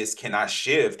parts of this can I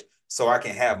shift so I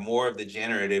can have more of the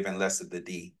generative and less of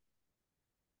the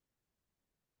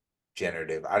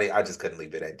degenerative. I just couldn't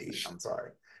leave it at D. I'm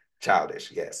sorry.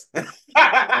 Childish, yes. Hey,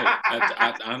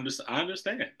 I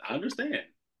understand. I understand.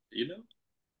 You know,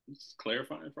 just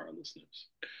clarifying for our listeners.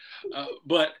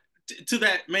 But to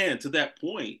that man, to that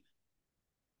point,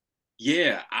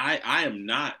 yeah, I am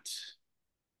not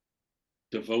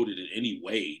devoted in any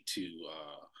way to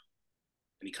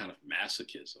any kind of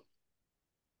masochism.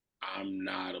 I'm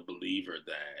not a believer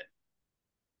that.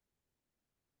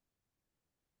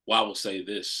 Well, I will say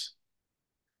this: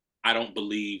 I don't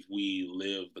believe we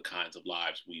live the kinds of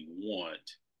lives we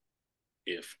want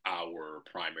if our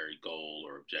primary goal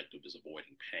or objective is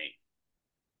avoiding pain.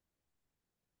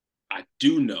 I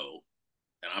do know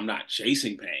and I'm not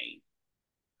chasing pain,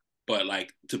 but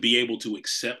like to be able to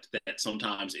accept that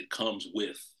sometimes it comes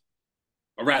with,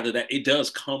 or rather that it does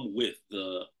come with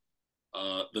the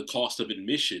cost of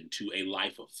admission to a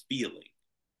life of feeling,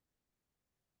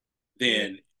 Yeah.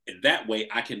 then in that way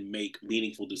I can make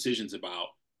meaningful decisions about,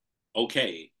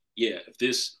 okay, yeah, if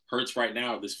this hurts right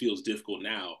now, this feels difficult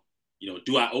now,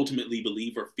 do I ultimately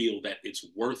believe or feel that it's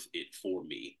worth it for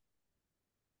me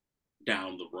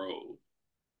down the road?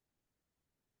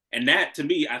 And that to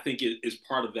me, I think is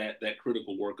part of that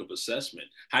critical work of assessment.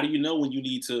 How do you know when you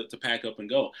need to pack up and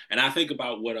go? And I think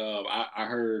about what I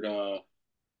heard. I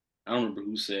don't remember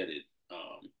who said it.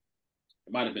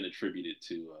 It might have been attributed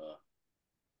to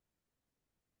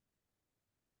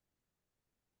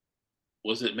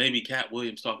was it maybe Cat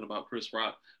Williams talking about Chris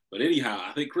Rock? But anyhow,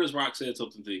 I think Chris Rock said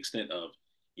something to the extent of,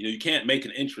 you can't make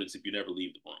an entrance if you never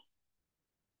leave the room.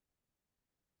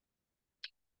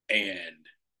 And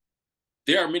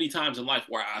there are many times in life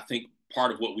where I think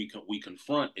part of what we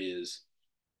confront is,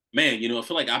 man, I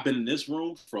feel like I've been in this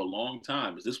room for a long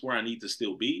time. Is this where I need to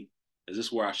still be? Is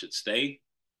this where I should stay?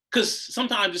 Because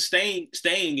sometimes just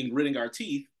staying and gritting our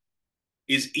teeth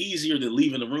is easier than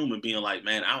leaving the room and being like,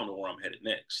 man, I don't know where I'm headed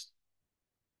next.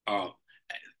 Uh,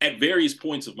 at various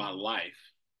points of my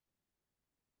life,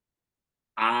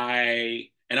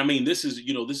 and I mean, this is,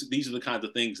 these are the kinds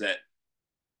of things that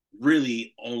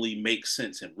really only make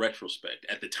sense in retrospect.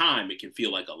 At the time, it can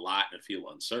feel like a lot and feel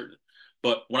uncertain.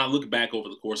 But when I look back over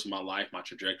the course of my life, my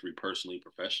trajectory personally,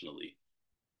 professionally,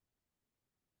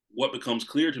 what becomes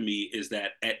clear to me is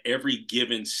that at every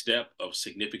given step of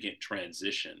significant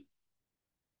transition,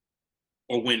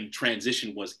 or when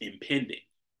transition was impending,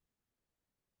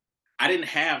 I didn't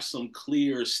have some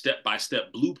clear step by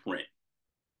step blueprint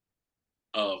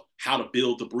of how to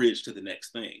build the bridge to the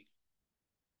next thing.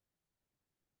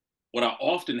 What I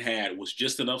often had was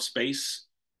just enough space,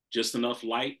 just enough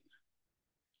light,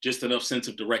 just enough sense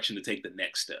of direction to take the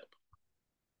next step.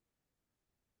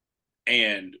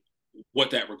 And what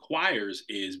that requires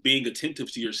is being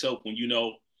attentive to yourself when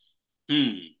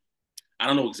I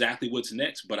don't know exactly what's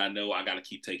next, but I know I got to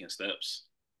keep taking steps.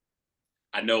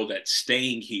 I know that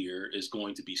staying here is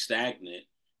going to be stagnant,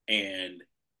 and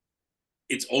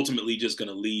it's ultimately just going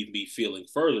to leave me feeling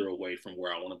further away from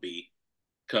where I want to be.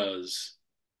 Because,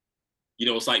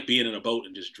 it's like being in a boat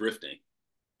and just drifting,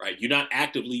 right? You're not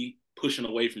actively pushing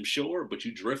away from shore, but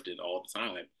you drifting all the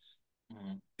time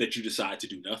Mm-hmm. that you decide to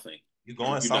do nothing. You're You're, going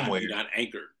you're not you're somewhere. not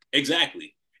anchored.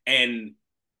 Exactly. And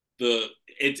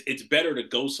it's better to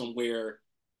go somewhere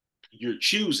you're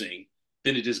choosing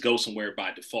than to just go somewhere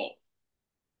by default.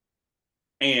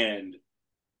 And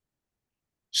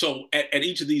so at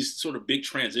each of these sort of big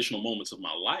transitional moments of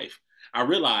my life, I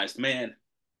realized, man,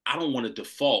 I don't want to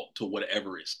default to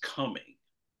whatever is coming.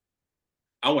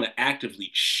 I want to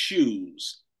actively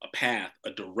choose a path,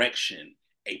 a direction,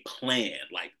 a plan.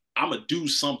 Like I'm gonna do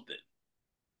something,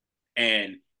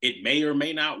 and it may or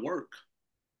may not work.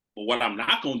 But what I'm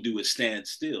not gonna do is stand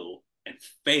still and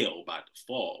fail by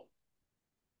default.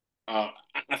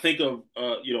 I think of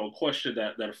a question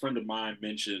that a friend of mine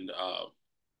mentioned.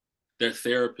 Their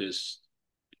therapist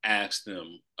asked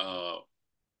them on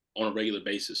a regular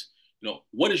basis,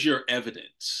 what is your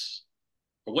evidence,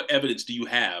 or what evidence do you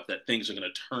have that things are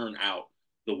going to turn out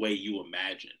the way you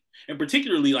imagine? And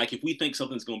particularly, like if we think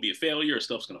something's going to be a failure, or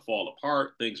stuff's going to fall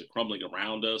apart, things are crumbling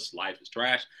around us, life is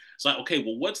trash. It's like, okay,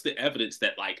 well, what's the evidence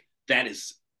that like that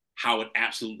is how it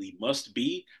absolutely must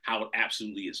be, how it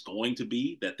absolutely is going to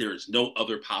be, that there is no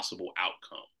other possible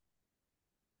outcome?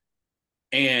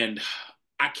 And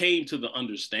I came to the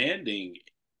understanding,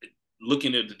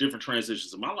 looking at the different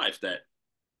transitions of my life, that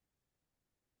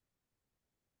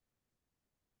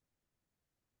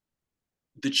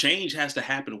the change has to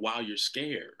happen while you're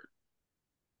scared.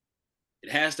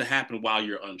 It has to happen while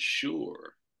you're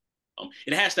unsure.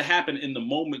 It has to happen in the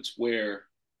moments where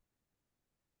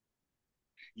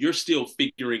you're still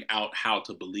figuring out how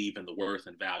to believe in the worth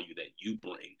and value that you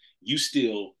bring. You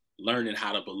still learning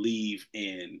how to believe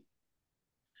in,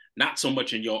 not so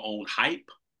much in your own hype,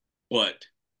 but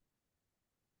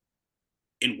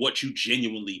in what you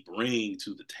genuinely bring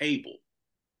to the table.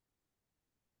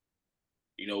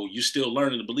 You still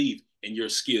learning to believe in your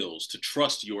skills, to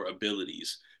trust your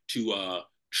abilities, to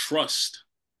trust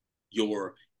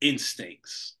your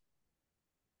instincts,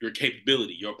 your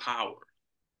capability, your power.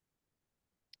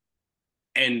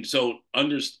 And so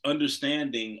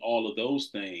understanding all of those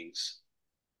things,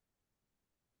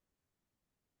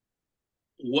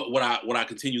 what I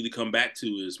continually come back to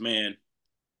is, man,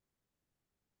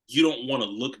 you don't want to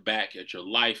look back at your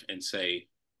life and say,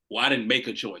 well, I didn't make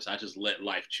a choice, I just let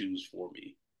life choose for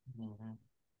me. Mm-hmm.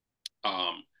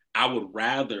 Um, I would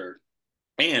rather,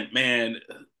 and man,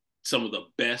 some of the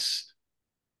best,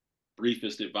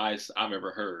 briefest advice I've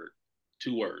ever heard.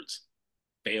 2 words: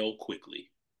 fail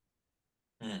quickly.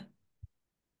 Mm.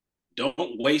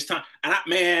 Don't waste time.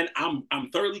 And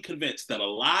I'm thoroughly convinced that a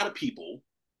lot of people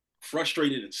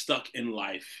frustrated and stuck in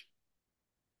life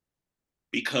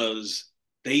because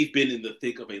they've been in the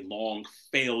thick of a long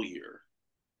failure,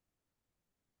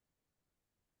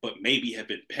 but maybe have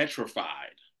been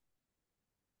petrified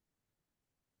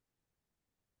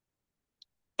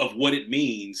of what it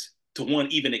means to one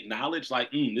even acknowledge like,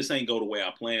 this ain't go the way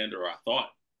I planned or I thought.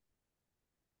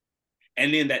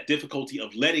 And then that difficulty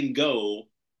of letting go,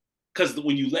 because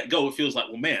when you let go, it feels like,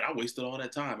 well, man, I wasted all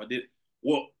that time. I did.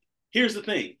 Well, here's the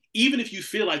thing: even if you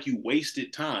feel like you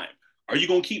wasted time, are you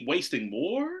gonna keep wasting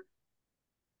more?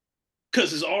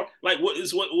 Because it's all like what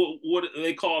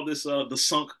they call this the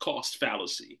sunk cost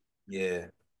fallacy. Yeah.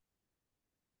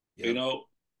 You Yep. know,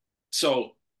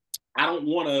 so I don't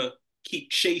want to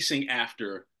keep chasing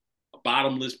after a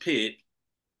bottomless pit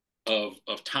of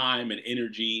time and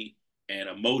energy and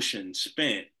emotion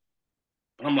spent.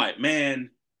 But I'm like,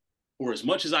 man, for as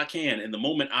much as I can in the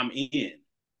moment I'm in,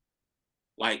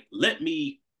 like let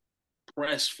me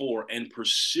press for and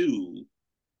pursue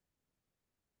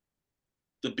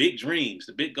the big dreams,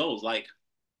 the big goals. Like,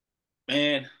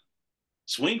 man,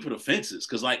 swing for the fences.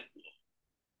 Cause like,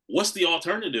 what's the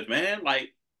alternative, man? Like,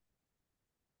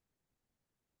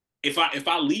 if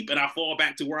I leap and I fall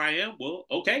back to where I am, well,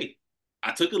 okay.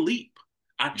 I took a leap.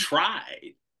 I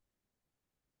tried.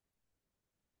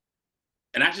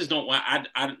 And I just don't want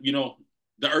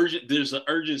there's an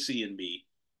urgency in me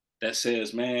that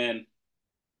says, man,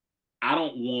 I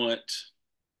don't want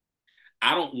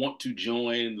I don't want to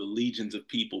join the legions of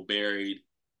people buried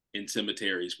in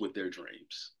cemeteries with their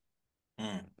dreams,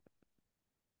 Mm.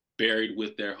 buried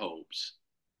with their hopes,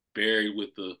 buried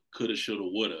with the coulda, shoulda,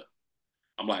 woulda.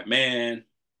 I'm like, man,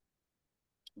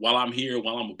 while I'm here,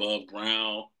 while I'm above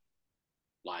ground,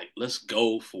 like, let's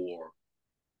go for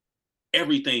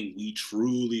everything we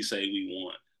truly say we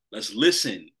want. Let's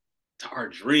listen to our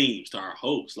dreams, to our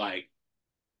hopes. Like,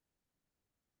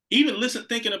 even listen,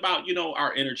 thinking about,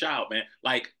 our inner child, man.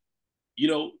 Like, you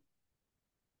know,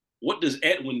 what does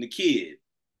Edwin, the kid,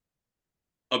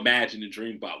 imagine and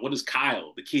dream about? What does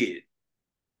Kyle, the kid,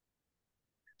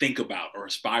 think about or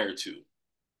aspire to?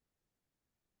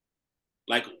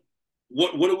 Like,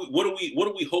 what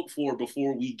do we hope for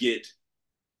before we get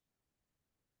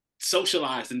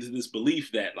socialized into this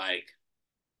belief that like,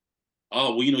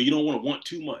 oh well, you don't want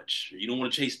too much, or you don't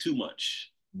want to chase too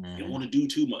much, you don't Mm-hmm. want to do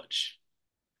too much.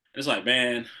 And it's like,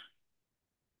 man,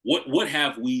 what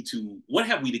have we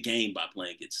to gain by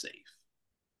playing it safe?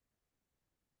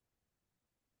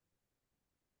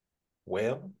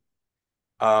 Well,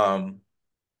 um,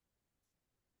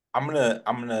 I'm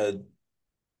gonna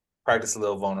practice a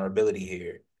little vulnerability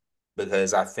here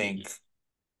because I Mm-hmm. think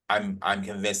I'm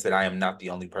convinced that I am not the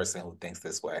only person who thinks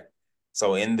this way.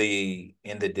 So in the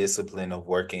discipline of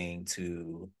working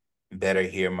to better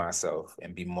hear myself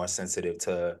and be more sensitive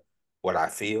to what I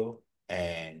feel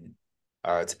and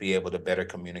to be able to better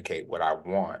communicate what I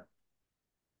want,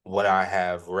 what I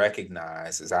have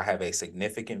recognized is I have a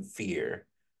significant fear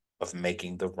of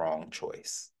making the wrong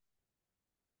choice.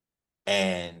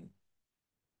 And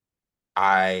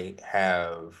I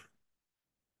have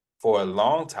for a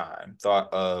long time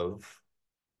thought of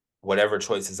whatever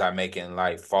choices I make in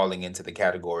life falling into the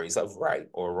categories of right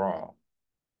or wrong.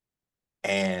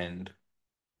 And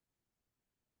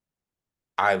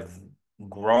I've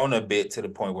grown a bit to the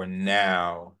point where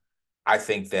now I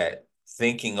think that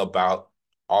thinking about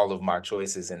all of my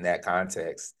choices in that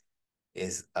context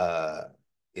is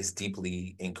is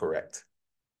deeply incorrect.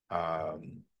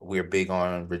 We're big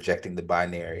on rejecting the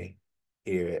binary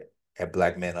here at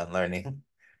Black Men Unlearning.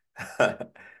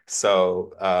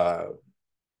 So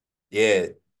yeah,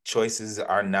 choices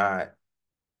are not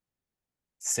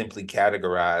simply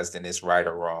categorized in this right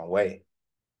or wrong way.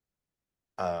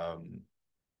 Um,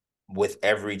 with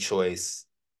every choice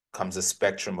comes a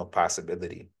spectrum of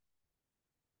possibility.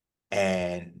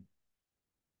 And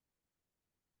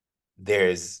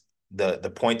there's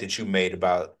the point that you made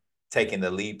about taking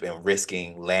the leap and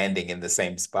risking landing in the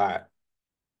same spot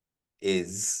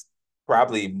is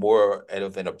probably more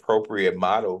of an appropriate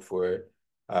model for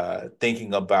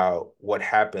thinking about what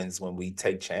happens when we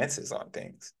take chances on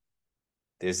things.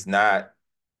 There's not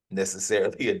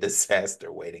necessarily a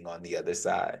disaster waiting on the other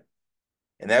side.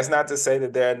 And that's not to say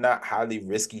that there are not highly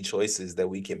risky choices that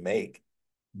we can make,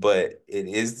 but it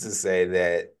is to say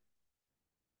that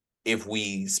if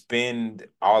we spend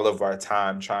all of our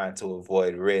time trying to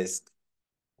avoid risk,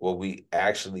 what we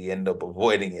actually end up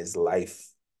avoiding is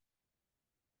life.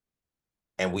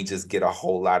 And we just get a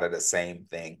whole lot of the same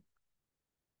thing.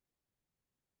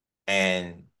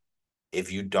 And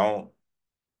if you don't,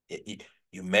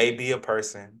 you may be a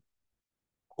person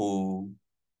who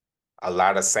a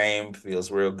lot of same feels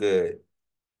real good.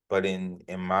 But in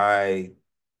my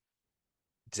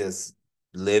just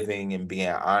living and being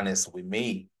honest with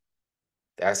me,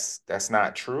 that's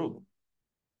not true.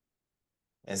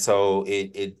 And so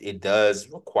it does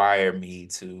require me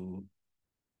to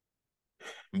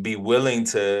be willing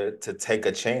to take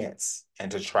a chance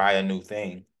and to try a new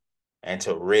thing and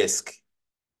to risk,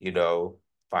 you know,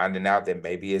 finding out that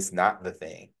maybe it's not the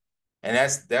thing. And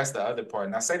that's the other part.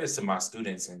 And I say this to my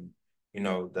students, and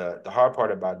the hard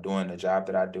part about doing the job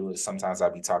that I do is sometimes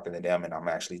I'll be talking to them and I'm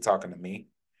actually talking to me.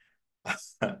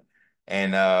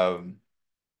 And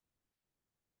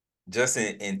just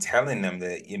in telling them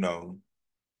that,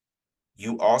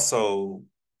 you also,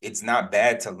 it's not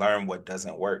bad to learn what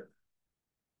doesn't work.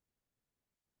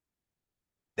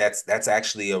 That's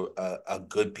actually a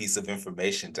good piece of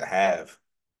information to have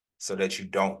so that you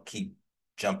don't keep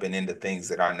jumping into things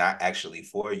that are not actually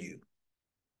for you.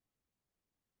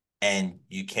 And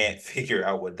you can't figure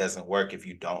out what doesn't work if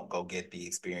you don't go get the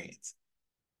experience,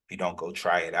 if you don't go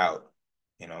try it out,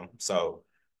 So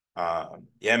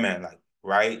yeah, man, like,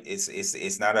 right.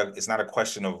 It's not a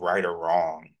question of right or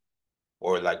wrong,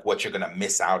 or like what you're gonna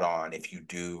miss out on if you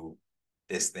do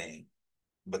this thing,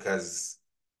 because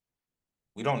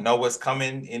we don't know what's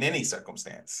coming in any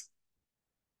circumstance.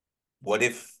 What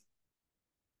if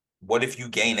what if you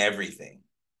gain everything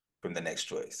from the next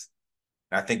choice?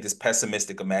 And I think this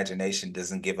pessimistic imagination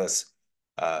doesn't give us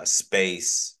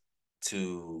space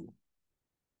to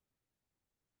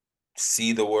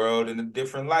see the world in a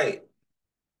different light.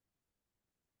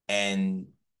 And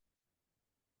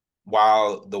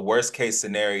while the worst case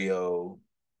scenario,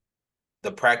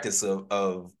 the practice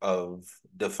of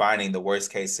defining the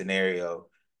worst case scenario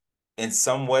in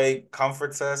some way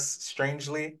comforts us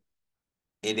strangely,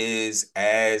 it is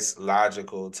as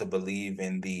logical to believe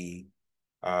in the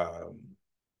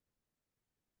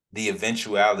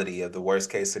eventuality of the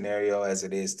worst case scenario as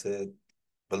it is to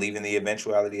believe in the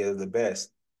eventuality of the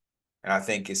best. And I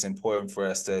think it's important for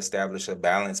us to establish a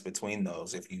balance between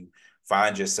those. If you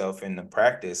find yourself in the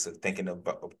practice of thinking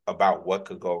about what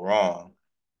could go wrong,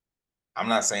 I'm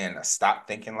not saying to stop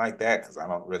thinking like that, because I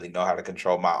don't really know how to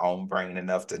control my own brain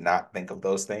enough to not think of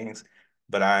those things.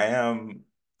 But I am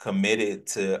committed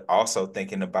to also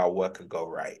thinking about what could go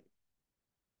right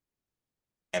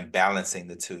and balancing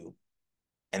the two,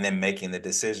 and then making the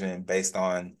decision based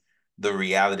on the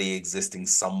reality existing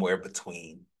somewhere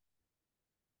between.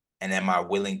 And am I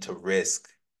willing to risk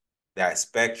that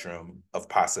spectrum of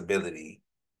possibility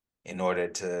in order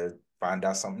to find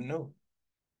out something new?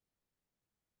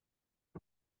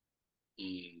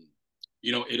 Mm.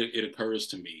 It occurs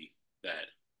to me that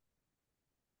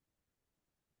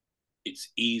it's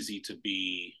easy to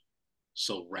be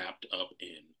so wrapped up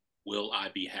in, will I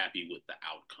be happy with the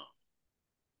outcome,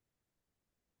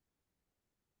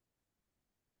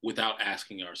 without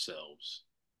asking ourselves,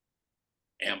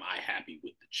 am I happy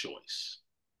with the choice?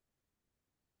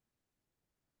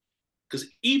 Because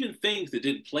even things that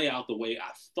didn't play out the way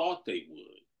I thought they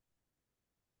would,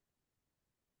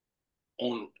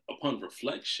 on upon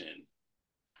reflection,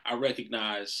 I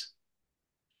recognize,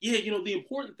 yeah, the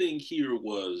important thing here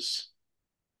was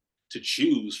to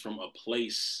choose from a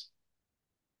place,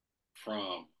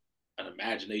 from an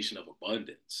imagination of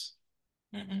abundance.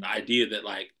 Mm-hmm. The idea that,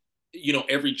 like,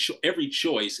 every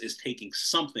choice is taking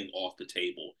something off the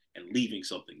table and leaving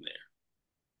something there.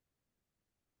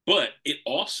 But it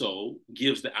also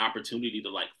gives the opportunity to,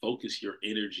 like, focus your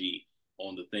energy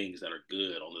on the things that are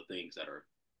good, on the things that are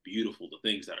beautiful, the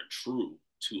things that are true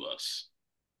to us.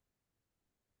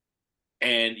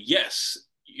 And yes,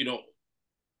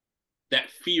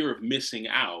 that fear of missing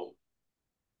out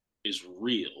is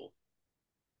real.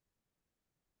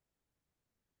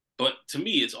 But to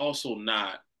me, it's also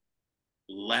not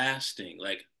lasting.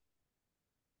 Like,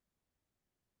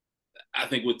 I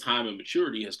think with time and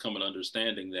maturity has come an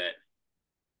understanding that,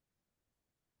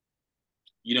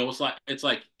 it's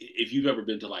like if you've ever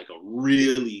been to like a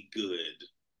really good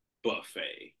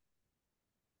buffet,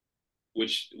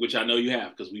 which I know you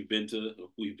have, because we've been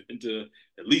to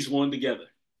at least one together.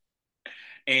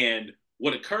 And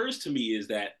what occurs to me is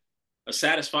that a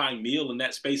satisfying meal in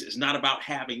that space is not about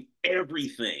having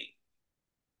everything.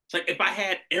 It's like, if I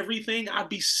had everything, I'd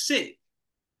be sick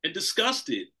and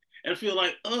disgusted and feel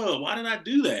like, oh, why did I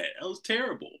do that? That was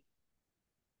terrible.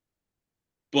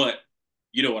 But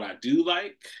you know what I do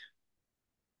like?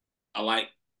 I like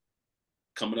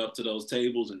coming up to those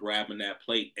tables and grabbing that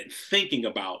plate and thinking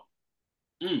about,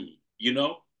 you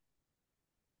know,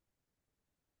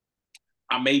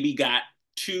 I maybe got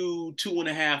two and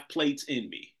a half plates in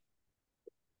me.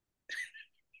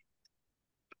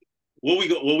 What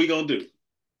we gonna do?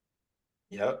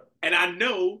 Yep. And I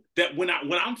know that when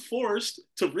I'm forced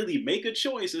to really make a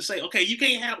choice and say, okay, you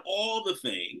can't have all the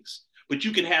things, but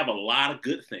you can have a lot of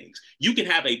good things. You can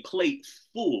have a plate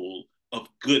full of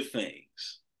good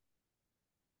things.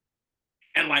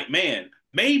 And like, man,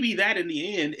 maybe that in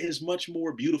the end is much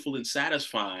more beautiful and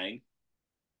satisfying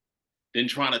than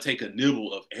trying to take a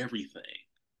nibble of everything.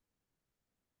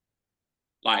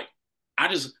 Like, I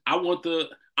want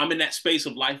I'm in that space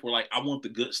of life where like I want the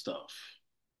good stuff.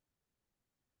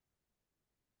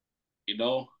 You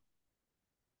know,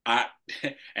 I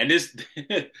and this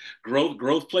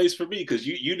growth plays for me because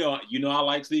you know I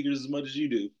like sneakers as much as you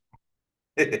do.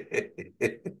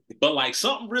 But like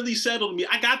something really settled me.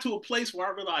 I got to a place where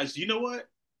I realized, you know what?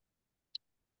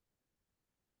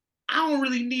 I don't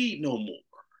really need no more.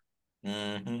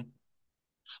 Mm-hmm.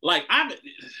 Like I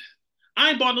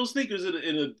ain't bought no sneakers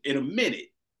in a minute.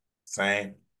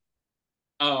 Same.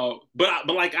 But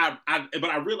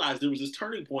I realized there was this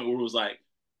turning point where it was like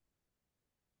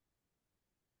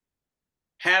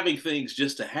having things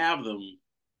just to have them.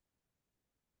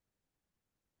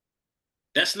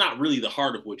 That's not really the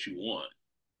heart of what you want.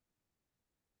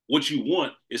 What you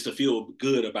want is to feel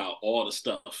good about all the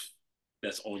stuff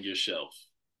that's on your shelf.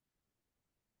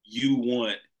 You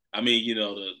want, I mean, you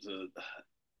know,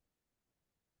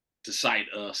 to cite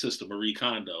Sister Marie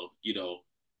Kondo, you know,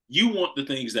 you want the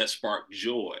things that spark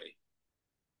joy,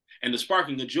 and the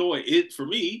sparking of joy, it for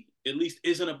me at least,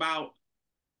 isn't about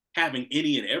having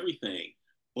any and everything,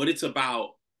 but it's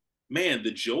about, man,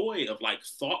 the joy of like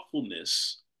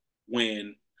thoughtfulness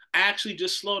when I actually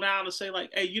just slow down and say like,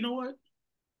 hey, you know what?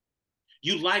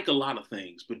 You like a lot of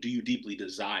things, but do you deeply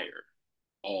desire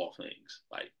all things?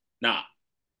 Like, nah,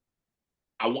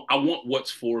 I want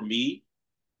what's for me.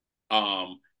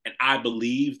 And I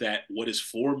believe that what is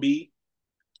for me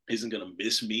isn't going to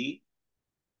miss me.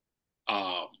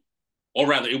 Um, or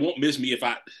rather, it won't miss me if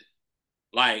I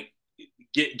like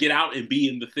get out and be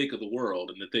in the thick of the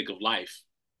world, in the thick of life,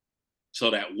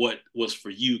 so that what was for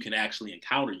you can actually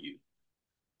encounter you.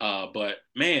 But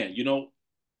man, you know,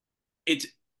 it's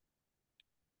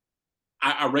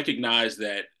I recognize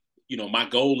that, you know, my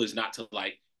goal is not to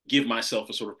like give myself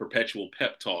a sort of perpetual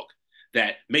pep talk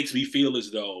that makes me feel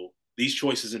as though these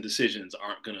choices and decisions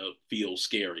aren't going to feel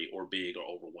scary or big or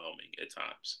overwhelming at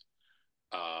times.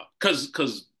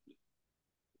 Because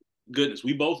goodness,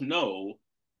 we both know,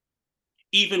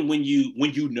 even when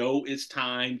you know it's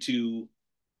time to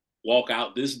walk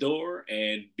out this door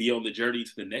and be on the journey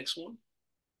to the next one,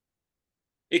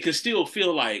 it can still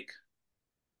feel like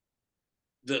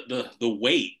the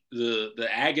weight, the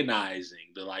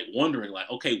agonizing, the like wondering, like,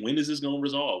 okay, when is this going to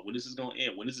resolve? When is this going to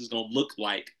end? When is this going to look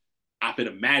like I've been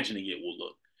imagining it will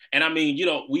look? And I mean, you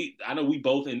know, I know we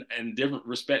both in different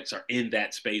respects are in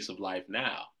that space of life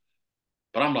now.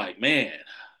 But I'm like, man,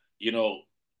 you know,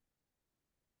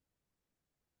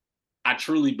 I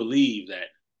truly believe that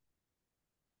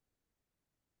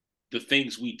the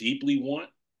things we deeply want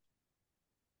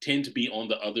tend to be on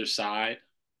the other side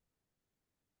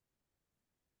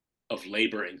of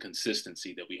labor and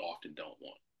consistency that we often don't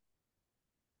want.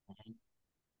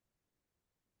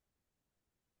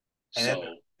 And that,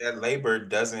 So, that labor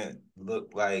doesn't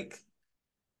look like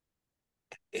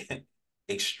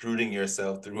extruding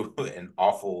yourself through an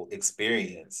awful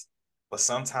experience. But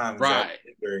sometimes that right.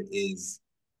 labor is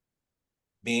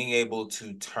being able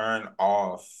to turn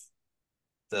off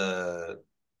the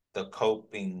the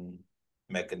coping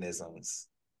mechanisms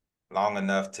long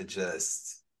enough to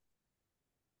just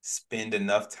spend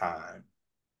enough time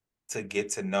to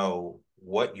get to know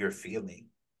what you're feeling,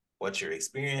 what you're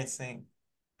experiencing,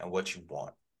 and what you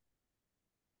want.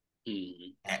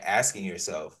 Mm-hmm. And asking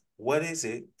yourself, what is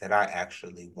it that I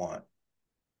actually want?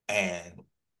 And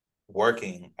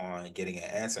working on getting an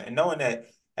answer and knowing that,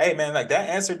 hey man, like that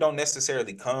answer don't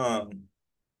necessarily come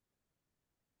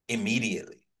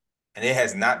immediately. And it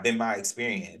has not been my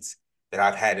experience that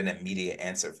I've had an immediate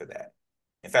answer for that.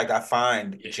 In fact, I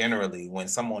find Yeah. generally when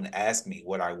someone asks me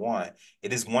what I want,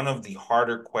 it is one of the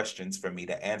harder questions for me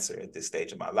to answer at this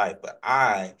stage of my life. But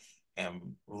I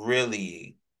am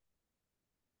really,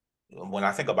 when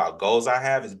I think about goals I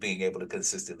have, is being able to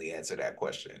consistently answer that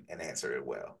question and answer it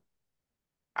well.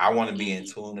 I want to be in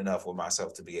Mm-hmm. tune enough with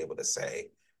myself to be able to say,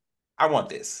 I want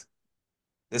this.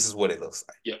 This is what it looks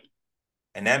like. Yep.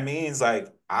 And that means like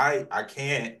I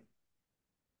can't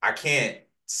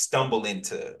stumble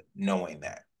into knowing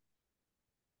that.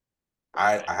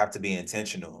 I have to be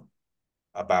intentional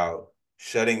about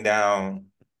shutting down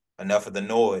enough of the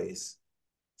noise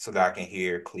so that I can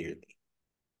hear clearly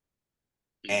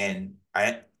Mm-hmm. and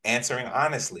I answering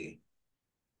honestly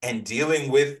and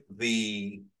dealing with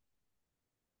the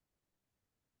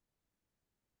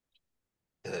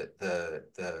the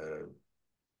the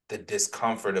the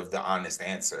discomfort of the honest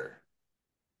answer.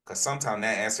 Because sometimes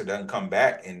that answer doesn't come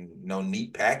back in no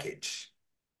neat package.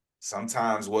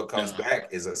 Sometimes what comes No. back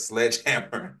is a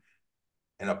sledgehammer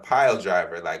and a pile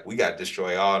driver. Like, we got to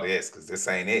destroy all this because this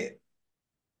ain't it.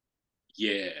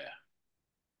 Yeah.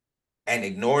 And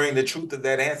ignoring the truth of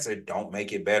that answer don't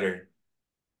make it better.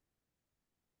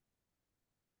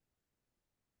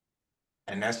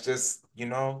 And that's just,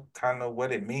 kind of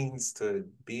what it means to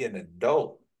be an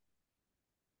adult.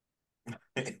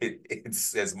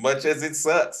 It's as much as it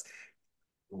sucks.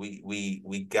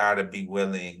 We gotta be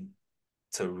willing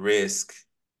to risk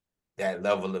that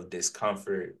level of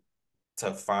discomfort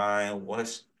to find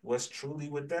what's truly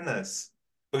within us.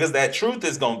 Because that truth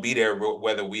is gonna be there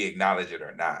whether we acknowledge it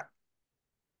or not.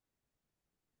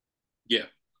 Yeah.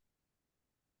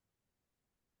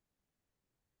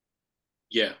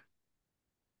 Yeah.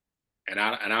 And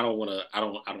I don't want to I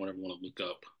don't ever want to look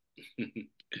up,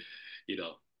 you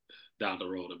know, down the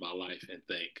road in my life and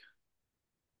think,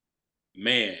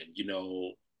 man,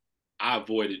 I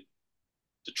avoided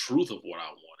the truth of what I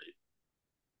wanted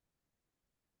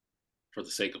for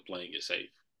the sake of playing it safe.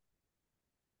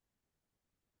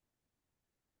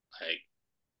 Like,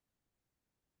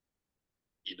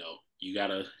 you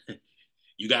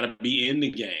gotta be in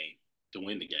the game to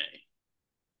win the game.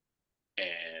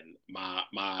 And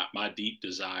my deep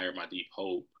desire, my deep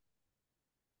hope,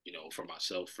 for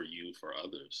myself, for you, for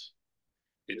others,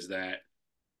 is that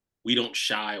we don't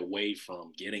shy away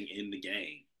from getting in the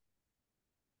game.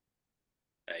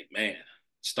 Like, man,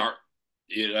 start.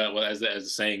 Well, as the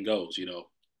saying goes,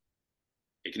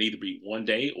 it can either be one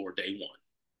day or day one.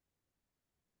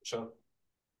 Sure.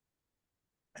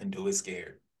 And do it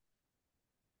scared.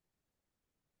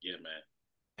 Yeah, man.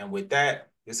 And with that,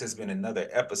 this has been another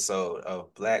episode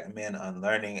of Black Men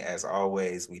Unlearning. As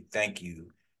always, we thank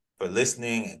you for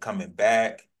listening and coming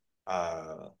back.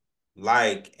 Uh,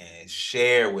 like and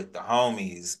share with the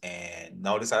homies. And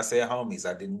notice I said homies,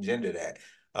 I didn't gender that.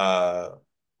 Uh,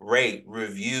 Rate,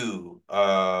 review.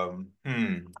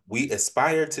 We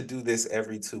aspire to do this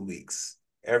every 2 weeks,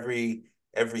 every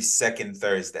second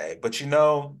Thursday. But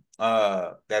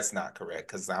that's not correct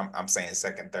because I'm saying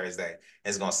second Thursday.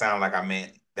 It's gonna sound like I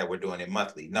meant that we're doing it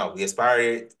monthly. No, we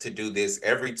aspire to do this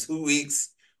every 2 weeks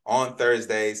on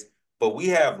Thursdays, but we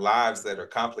have lives that are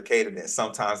complicated and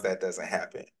sometimes that doesn't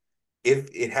happen. If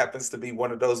it happens to be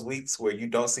one of those weeks where you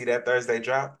don't see that Thursday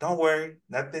drop, don't worry.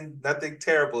 Nothing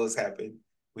terrible has happened.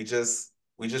 We just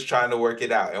trying to work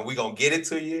it out and we're gonna get it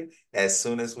to you as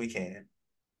soon as we can.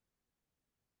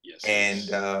 Yes, And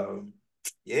yes.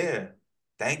 yeah,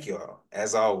 thank y'all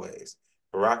as always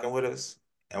for rocking with us.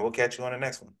 And we'll catch you on the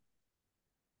next one.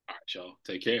 All right, y'all.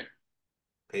 Take care.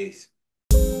 Peace.